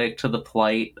sympathetic to the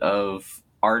plight of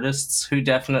artists who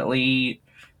definitely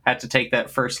had to take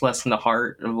that first lesson to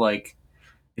heart of, like,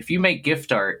 if you make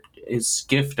gift art, it's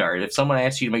gift art. If someone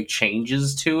asks you to make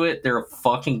changes to it, they're a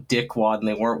fucking dickwad and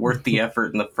they weren't worth the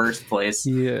effort in the first place.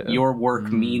 Yeah. Your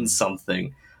work means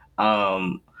something.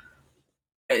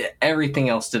 Everything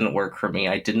else didn't work for me.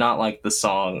 I did not like the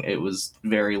song. It was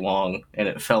very long and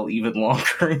it felt even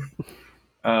longer.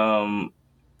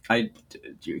 I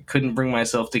couldn't bring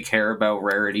myself to care about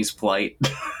Rarity's plight.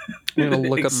 I'm gonna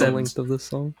look up the length of this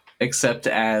song. Except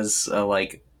as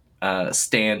a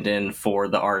stand-in for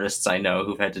the artists I know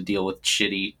who've had to deal with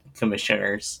shitty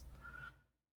commissioners.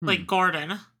 Like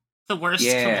Gordon, the worst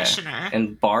commissioner.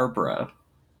 And Barbara.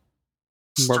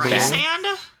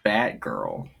 Streisand?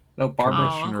 Batgirl. No,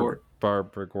 Barbara. Oh.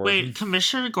 Barbara Gordon. Wait,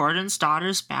 Commissioner Gordon's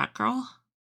daughter's Batgirl?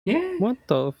 Yeah. What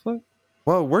the fuck?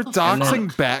 Whoa, we're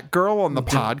doxing Batgirl on the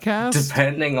podcast?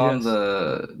 Depending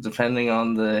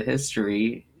on the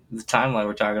history, the timeline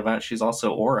we're talking about, she's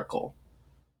also Oracle.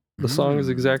 The song is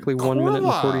exactly 1 minute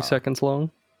and 40 seconds long.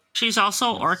 She's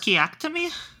also orchiectomy?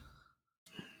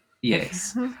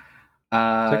 Yes.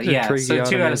 Actually So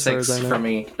 2 out of tracheotomy as far as 6 I know. for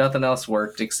me. Nothing else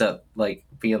worked except like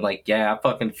being like, yeah, I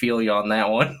fucking feel you on that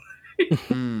one.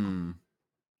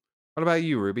 What about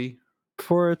you, Ruby?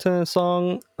 For a tennis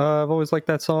song, I've always liked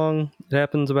that song. It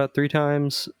happens about 3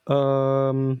 times.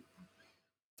 And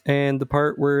the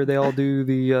part where they all do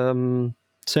the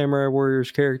Samurai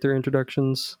Warriors character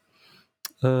introductions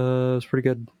was pretty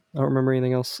good. I don't remember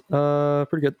anything else.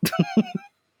 Pretty good.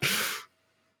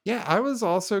 Yeah, I was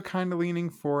also kind of leaning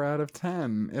 4 out of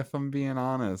 10, if I'm being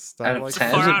honest. Out I of like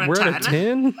 10? Four out of We're 10? at a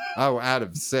 10? Oh, out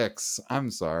of 6. I'm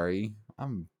sorry.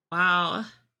 I'm Wow.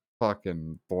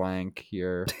 fucking blank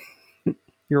here.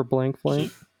 You're a blank.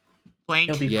 Blank.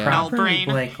 You'll be Yeah. Bell properly brain.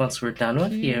 blank once we're done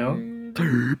with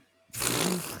you.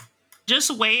 Just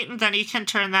wait and then you can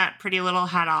turn that pretty little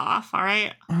head off,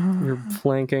 alright? Your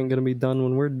flank ain't gonna be done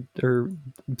when we're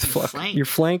Flank. Your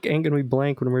flank ain't gonna be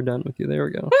blank when we're done with you. There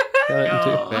we go. Got it in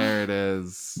two. There it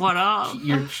is. What up?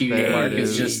 Your cutie There mark it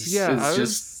is is. just Yeah, I was-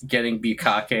 just getting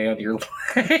bukkake on your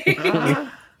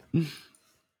leg.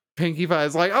 Pinkie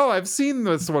Pie's like, oh, I've seen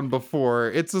this one before.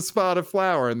 It's a spotted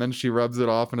flower. And then she rubs it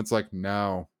off and it's like,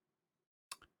 no.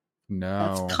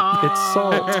 No. It's calm. It's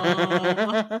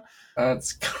salt.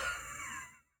 That's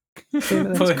That's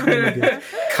kinda good.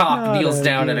 Cop Not kneels a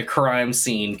down good- at a crime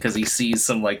scene because he sees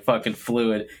some like fucking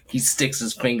fluid. He sticks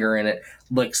his finger in it,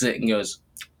 licks it, and goes,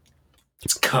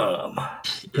 "It's cum.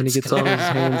 And he gets on his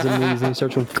hands and knees and he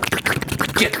starts going,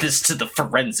 Get this to the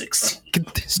forensics."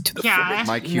 get this to the Yeah. forensics.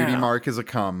 My cutie No. mark is a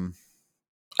cum.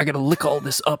 I gotta lick all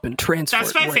this up and transfer That's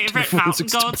it my right to the favorite Mountain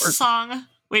forensics Goats department. song.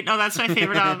 Wait, no, that's my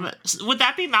favorite. Would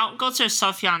that be Mountain Goats or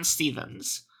Sufjan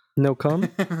Stevens? No cum?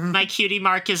 My cutie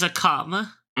mark is a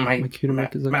cum. My cutie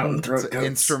mark is a mountain cum. throat It's an goats.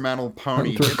 instrumental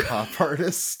pony Throat hip hop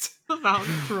artist.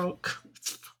 Mountain Throat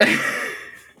Goats.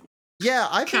 Yeah,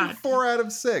 I think God. 4 out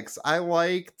of 6. I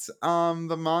liked the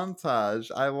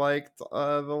montage. I liked the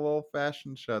little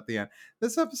fashion show at the end.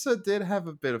 This episode did have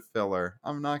a bit of filler.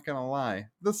 I'm not gonna lie.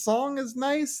 The song is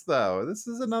nice though. This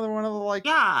is another one of the like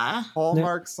Yeah.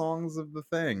 hallmark songs of the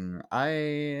thing.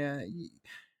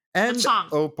 And song?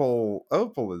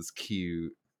 Opal is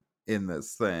cute in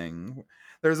this thing.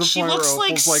 There's a She point looks where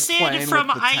like Opal's like playing Sid from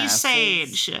with the Ice tassels.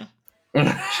 Age.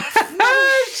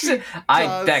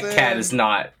 That cat is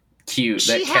not cute.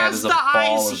 She That cat has is a the ball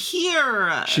eyes of...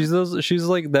 here. She's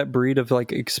like that breed of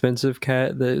like expensive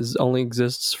cat that only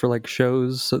exists for like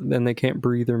shows, so then they can't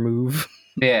breathe or move.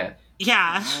 Yeah.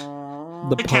 Yeah.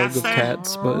 The The pug cat's of there.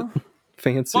 cats, but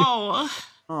fancy. Whoa.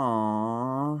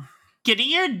 Aww. Getting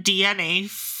your DNA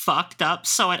fucked up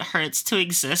so it hurts to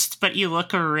exist, but you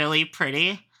look really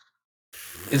pretty.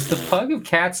 Is the pug of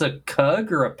cats a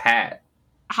cug or a pat?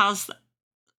 How's the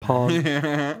Pog.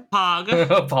 pog?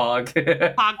 A pog.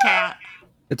 Pog cat.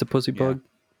 It's a pussy Yeah. pug.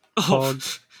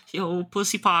 Pog. Yo,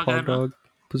 pussy pog. Pog dog.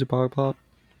 Pussy pog pop.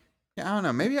 Yeah, I don't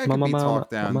know. Maybe I could Mama, be mama,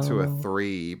 talked down to a mama.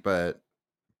 3, but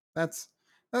that's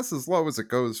as low as it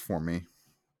goes for me.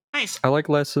 Nice. I like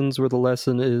lessons where the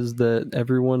lesson is that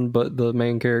everyone but the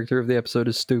main character of the episode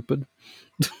is stupid.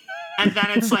 And then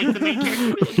it's like the main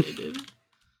character.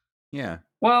 Yeah.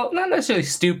 Well, not necessarily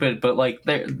stupid, but like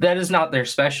that is not their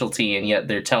specialty, and yet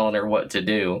they're telling her what to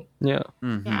do. Yeah.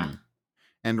 Mm-hmm. Yeah.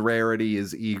 And Rarity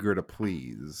is eager to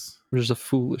please. Which is a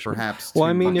foolish one. Perhaps. Well,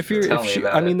 I too mean, much if Tell me she,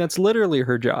 about I it. mean, that's literally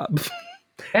her job.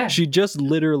 Yeah. She just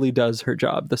literally does her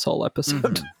job this whole episode.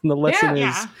 Mhm. And the lesson is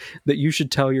Yeah. that you should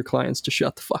tell your clients to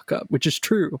shut the fuck up, which is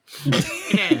true.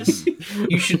 It is.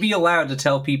 You should be allowed to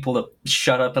tell people to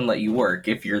shut up and let you work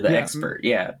if you're the Yeah. expert.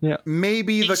 Yeah.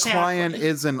 Maybe the Exactly. client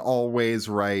isn't always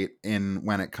right in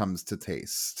when it comes to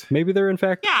taste. Maybe they're in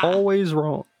fact Yeah. always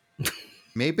wrong.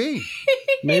 Maybe.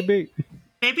 Maybe.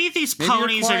 Maybe these Maybe your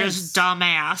ponies are clients- just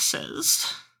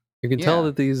dumbasses. You can tell Yeah.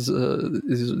 that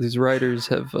these writers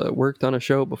have worked on a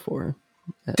show before.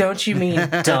 Don't you mean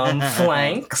dumb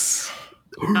flanks?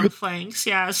 Dumb flanks,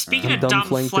 yeah. Speaking of Dumb dumb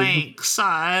flanked. flanks,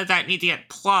 that need to get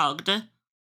plugged. Hey,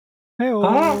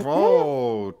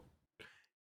 Whoa.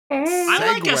 I'm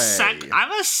Segue.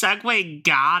 I'm a segue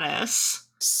goddess.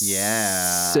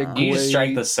 Yeah. You just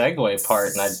strike the segue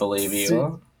part, and I'd believe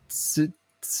you.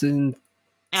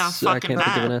 Yeah, I fucking can't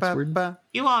think of an that. S word.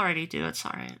 You already do, it's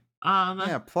alright.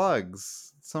 Yeah,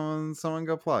 plugs. Someone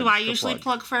go plug. Do I Go usually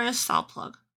plug first? I'll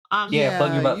plug. Yeah,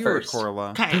 plug your butt you or first. Corla.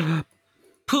 Okay.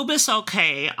 Poobis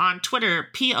OK on Twitter,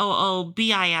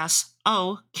 POOBISOK.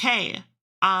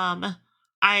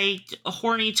 I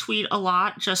horny tweet a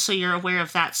lot, just so you're aware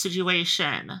of that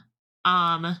situation.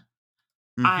 Mhm.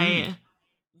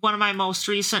 One of my most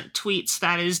recent tweets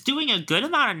that is doing a good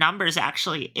amount of numbers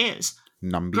actually is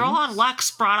Numbies? Girl on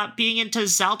Lex brought up being into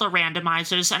Zelda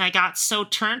randomizers, and I got so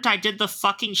turned I did the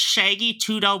fucking Shaggy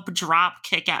 2-dope drop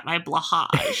kick at my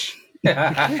Blahage.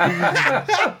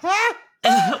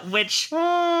 Which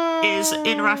is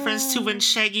in reference to when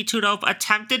Shaggy 2-dope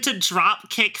attempted to drop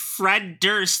kick Fred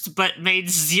Durst, but made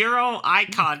zero eye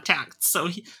contact,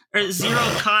 zero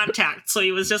contact, so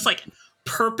he was just like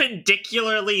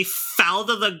perpendicularly fell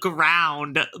to the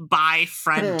ground by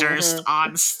Fred Durst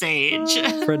on stage.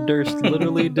 Fred Durst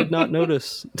literally did not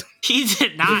notice. He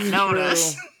did not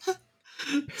notice.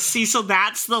 See, so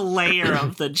that's the layer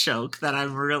of the joke that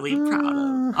I'm really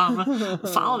proud of.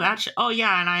 Follow that oh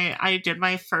yeah, and I did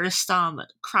my first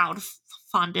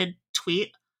crowd-funded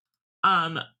tweet.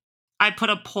 I put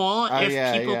a poll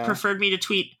if people preferred me to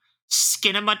tweet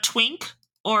Skinema Twink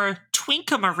or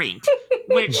Twinkamarink,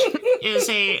 which is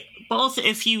both,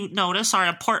 if you notice, are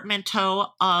a portmanteau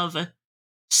of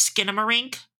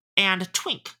Skinamarink and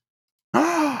Twink.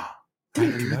 I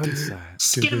didn't notice that.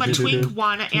 Skinema Twink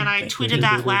won, and I tweeted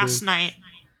that last night.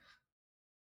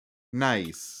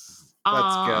 Nice.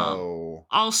 Let's go.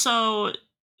 Also,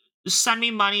 send me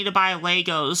money to buy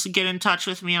Legos. Get in touch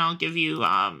with me, and I'll give you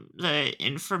the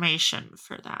information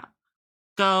for that.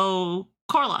 Go,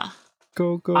 Corla.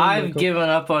 Go. I've go. given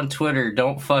up on Twitter.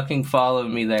 Don't fucking follow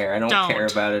me there. I don't care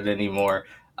about it anymore.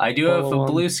 I do have Follow a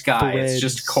Blue on Sky. It's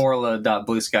just Threads.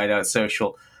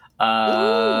 corla.bluesky.social.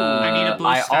 I need a Blue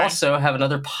I Sky. also have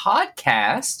another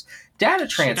podcast, Data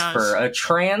Transfer, a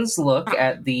trans look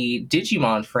at the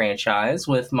Digimon franchise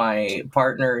with my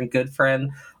partner and good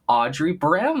friend Audrey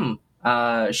Brem.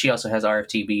 She also has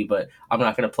RFTB, but I'm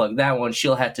not going to plug that one.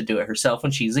 She'll have to do it herself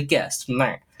when she's a guest.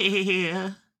 Meh.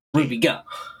 Yeah. Ruby, go.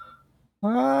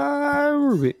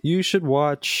 Ruby, you should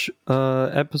watch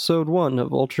episode 1 of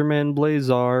Ultraman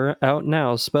Blazar out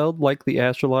now, spelled like the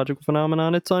astrological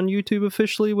phenomenon. It's on YouTube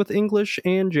officially with English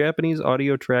and Japanese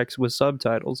audio tracks with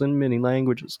subtitles in many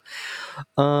languages.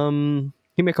 You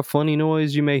make a funny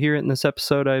noise. You may hear it in this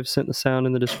episode. I've sent the sound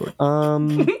in the Discord. I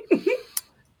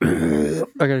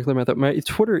gotta clear my throat. My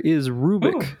Twitter is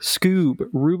Rubik Scoob.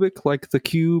 Rubik like the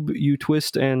cube you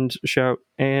twist and shout,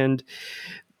 and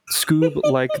Scoob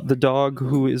like the dog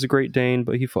who is a Great Dane,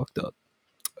 but he fucked up.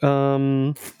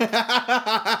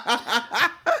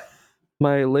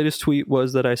 My latest tweet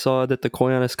was that I saw that the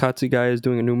Koyaanisqatsi guy is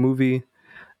doing a new movie,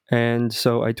 And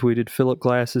so I tweeted Philip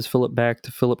Glasses, Philip back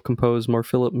to Philip compose more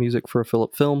Philip music for a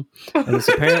Philip film. And this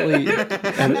apparently,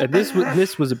 and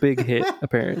this was a big hit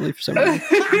apparently for some reason.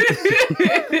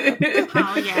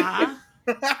 Oh yeah.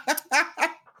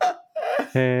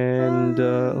 And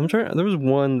I'm trying. There was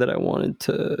one that I wanted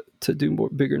to do more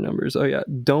bigger numbers. Oh yeah,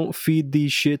 don't feed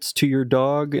these shits to your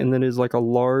dog, and then is like a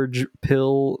large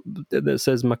pill that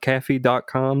says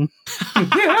McAfee.com.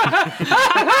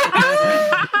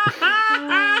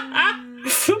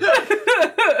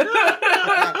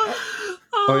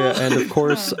 Oh yeah, and of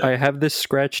course I have this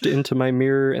scratched into my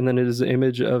mirror, and then it is an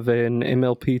image of an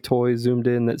MLP toy zoomed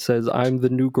in that says, "I'm the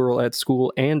new girl at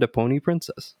school and a pony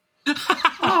princess."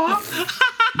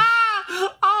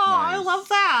 I love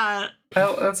that.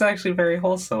 Oh, that's actually very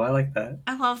wholesome. I like that.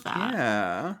 I love that.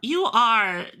 Yeah. You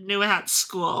are new at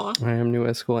school. I am new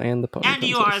at school and the pony And princess.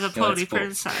 you are the Yeah, pony that's cool.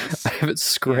 princess. I have it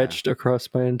scratched across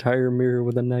my entire mirror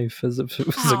with a knife as if it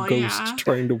was Oh, a ghost yeah.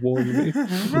 trying to warn me.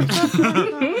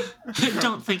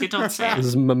 Don't think it, don't say This it.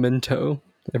 is memento.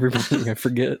 Everything I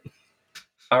forget.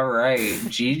 All right,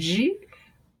 Gigi?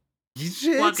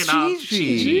 Plug it up,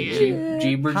 Gigi.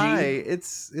 Jeeber Hi, G?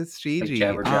 it's Like Gigi.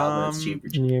 Jabber Jabber, it's Jeeber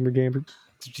G. Jammer jammer.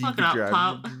 Plug it up,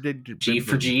 Pop. G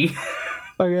for G.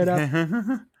 Fuck it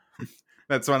up.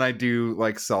 That's when I do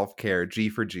like self-care. G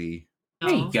for G.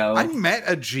 There you go. I met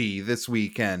a G this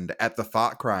weekend at the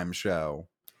Thought Crime show.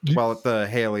 Well, at the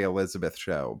Haley Elizabeth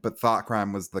show, but Thought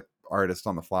Crime was the artist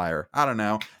on the flyer. I don't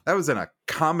know. That was in a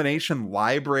combination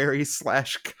library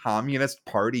 / communist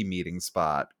party meeting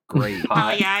spot. Great. Oh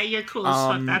yeah, you're cool as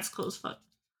fuck. That's cool as fuck.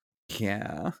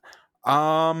 Yeah.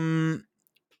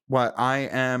 What I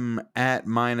am at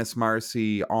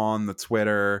 -Marcy on the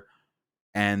Twitter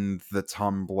and the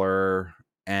Tumblr,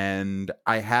 and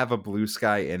I have a Blue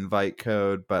Sky invite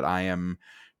code, but I am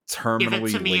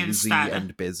terminally me lazy instead.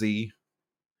 and busy.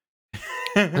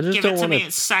 I just Give don't it to want me.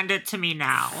 to Send it to me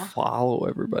now. follow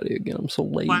everybody again. I'm so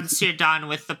lazy. Once you're done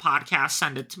with the podcast,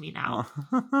 send it to me now.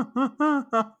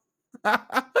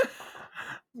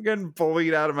 I'm getting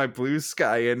bullied out of my Blue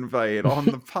Sky invite on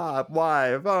the pod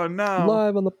live. Oh no.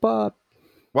 Live on the pod.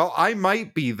 Well, I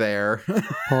might be there.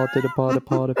 Pod to the pod, a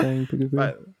pod, a bang.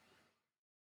 But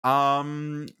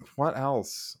what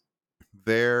else?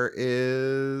 There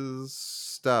is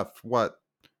stuff. What?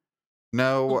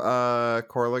 No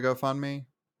Corla GoFundMe?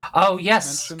 Oh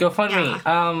yes, Mention? GoFundMe.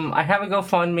 I have a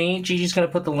GoFundMe. Gigi's gonna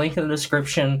put the link in the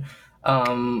description.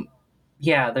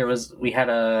 Yeah, we had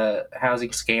a housing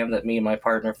scam that me and my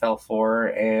partner fell for,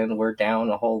 and we're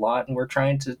down a whole lot, and we're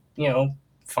trying to,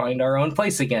 find our own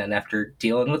place again after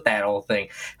dealing with that whole thing.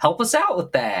 Help us out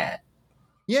with that.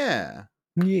 Yeah.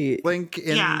 Yeah. Link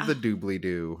in Yeah. the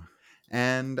doobly-doo.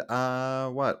 And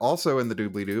what? Also in the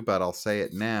doobly-doo, but I'll say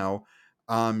it now.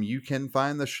 You can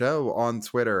find the show on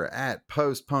Twitter at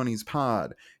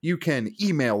postponiespod. You can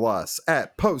email us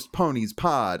at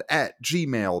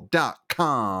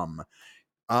postponiespod@gmail.com.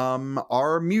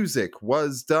 Our music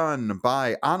was done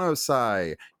by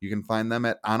Anosai. You can find them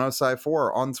at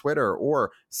Anosai4 on Twitter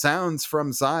or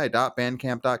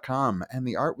soundsfromsci.bandcamp.com. And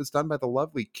the art was done by the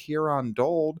lovely Kieran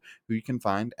Dold, who you can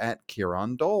find at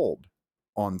Kieran Dold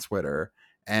on Twitter.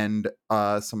 And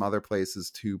some other places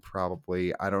too,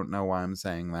 probably. I don't know why I'm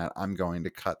saying that. I'm going to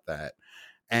cut that.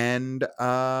 And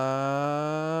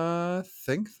I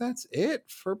think that's it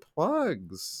for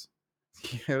plugs.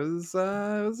 It was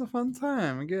a fun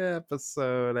time. Good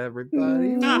episode,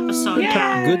 everybody. Good episode,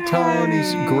 yeah. Good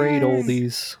times, great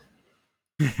oldies.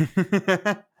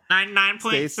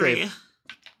 9.3. safe.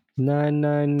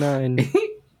 999.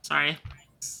 Sorry.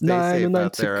 Stay safe out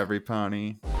 996. there, every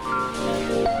pony.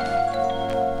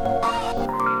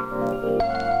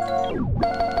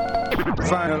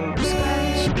 Final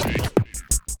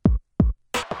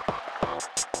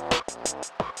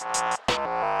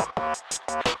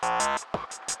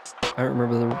I don't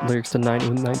remember the lyrics to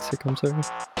 996, I'm sorry.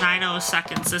 90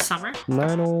 seconds this summer.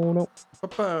 900.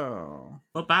 Ba-bow.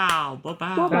 Ba-bow,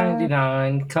 ba-bow.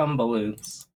 99 cum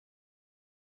balloons.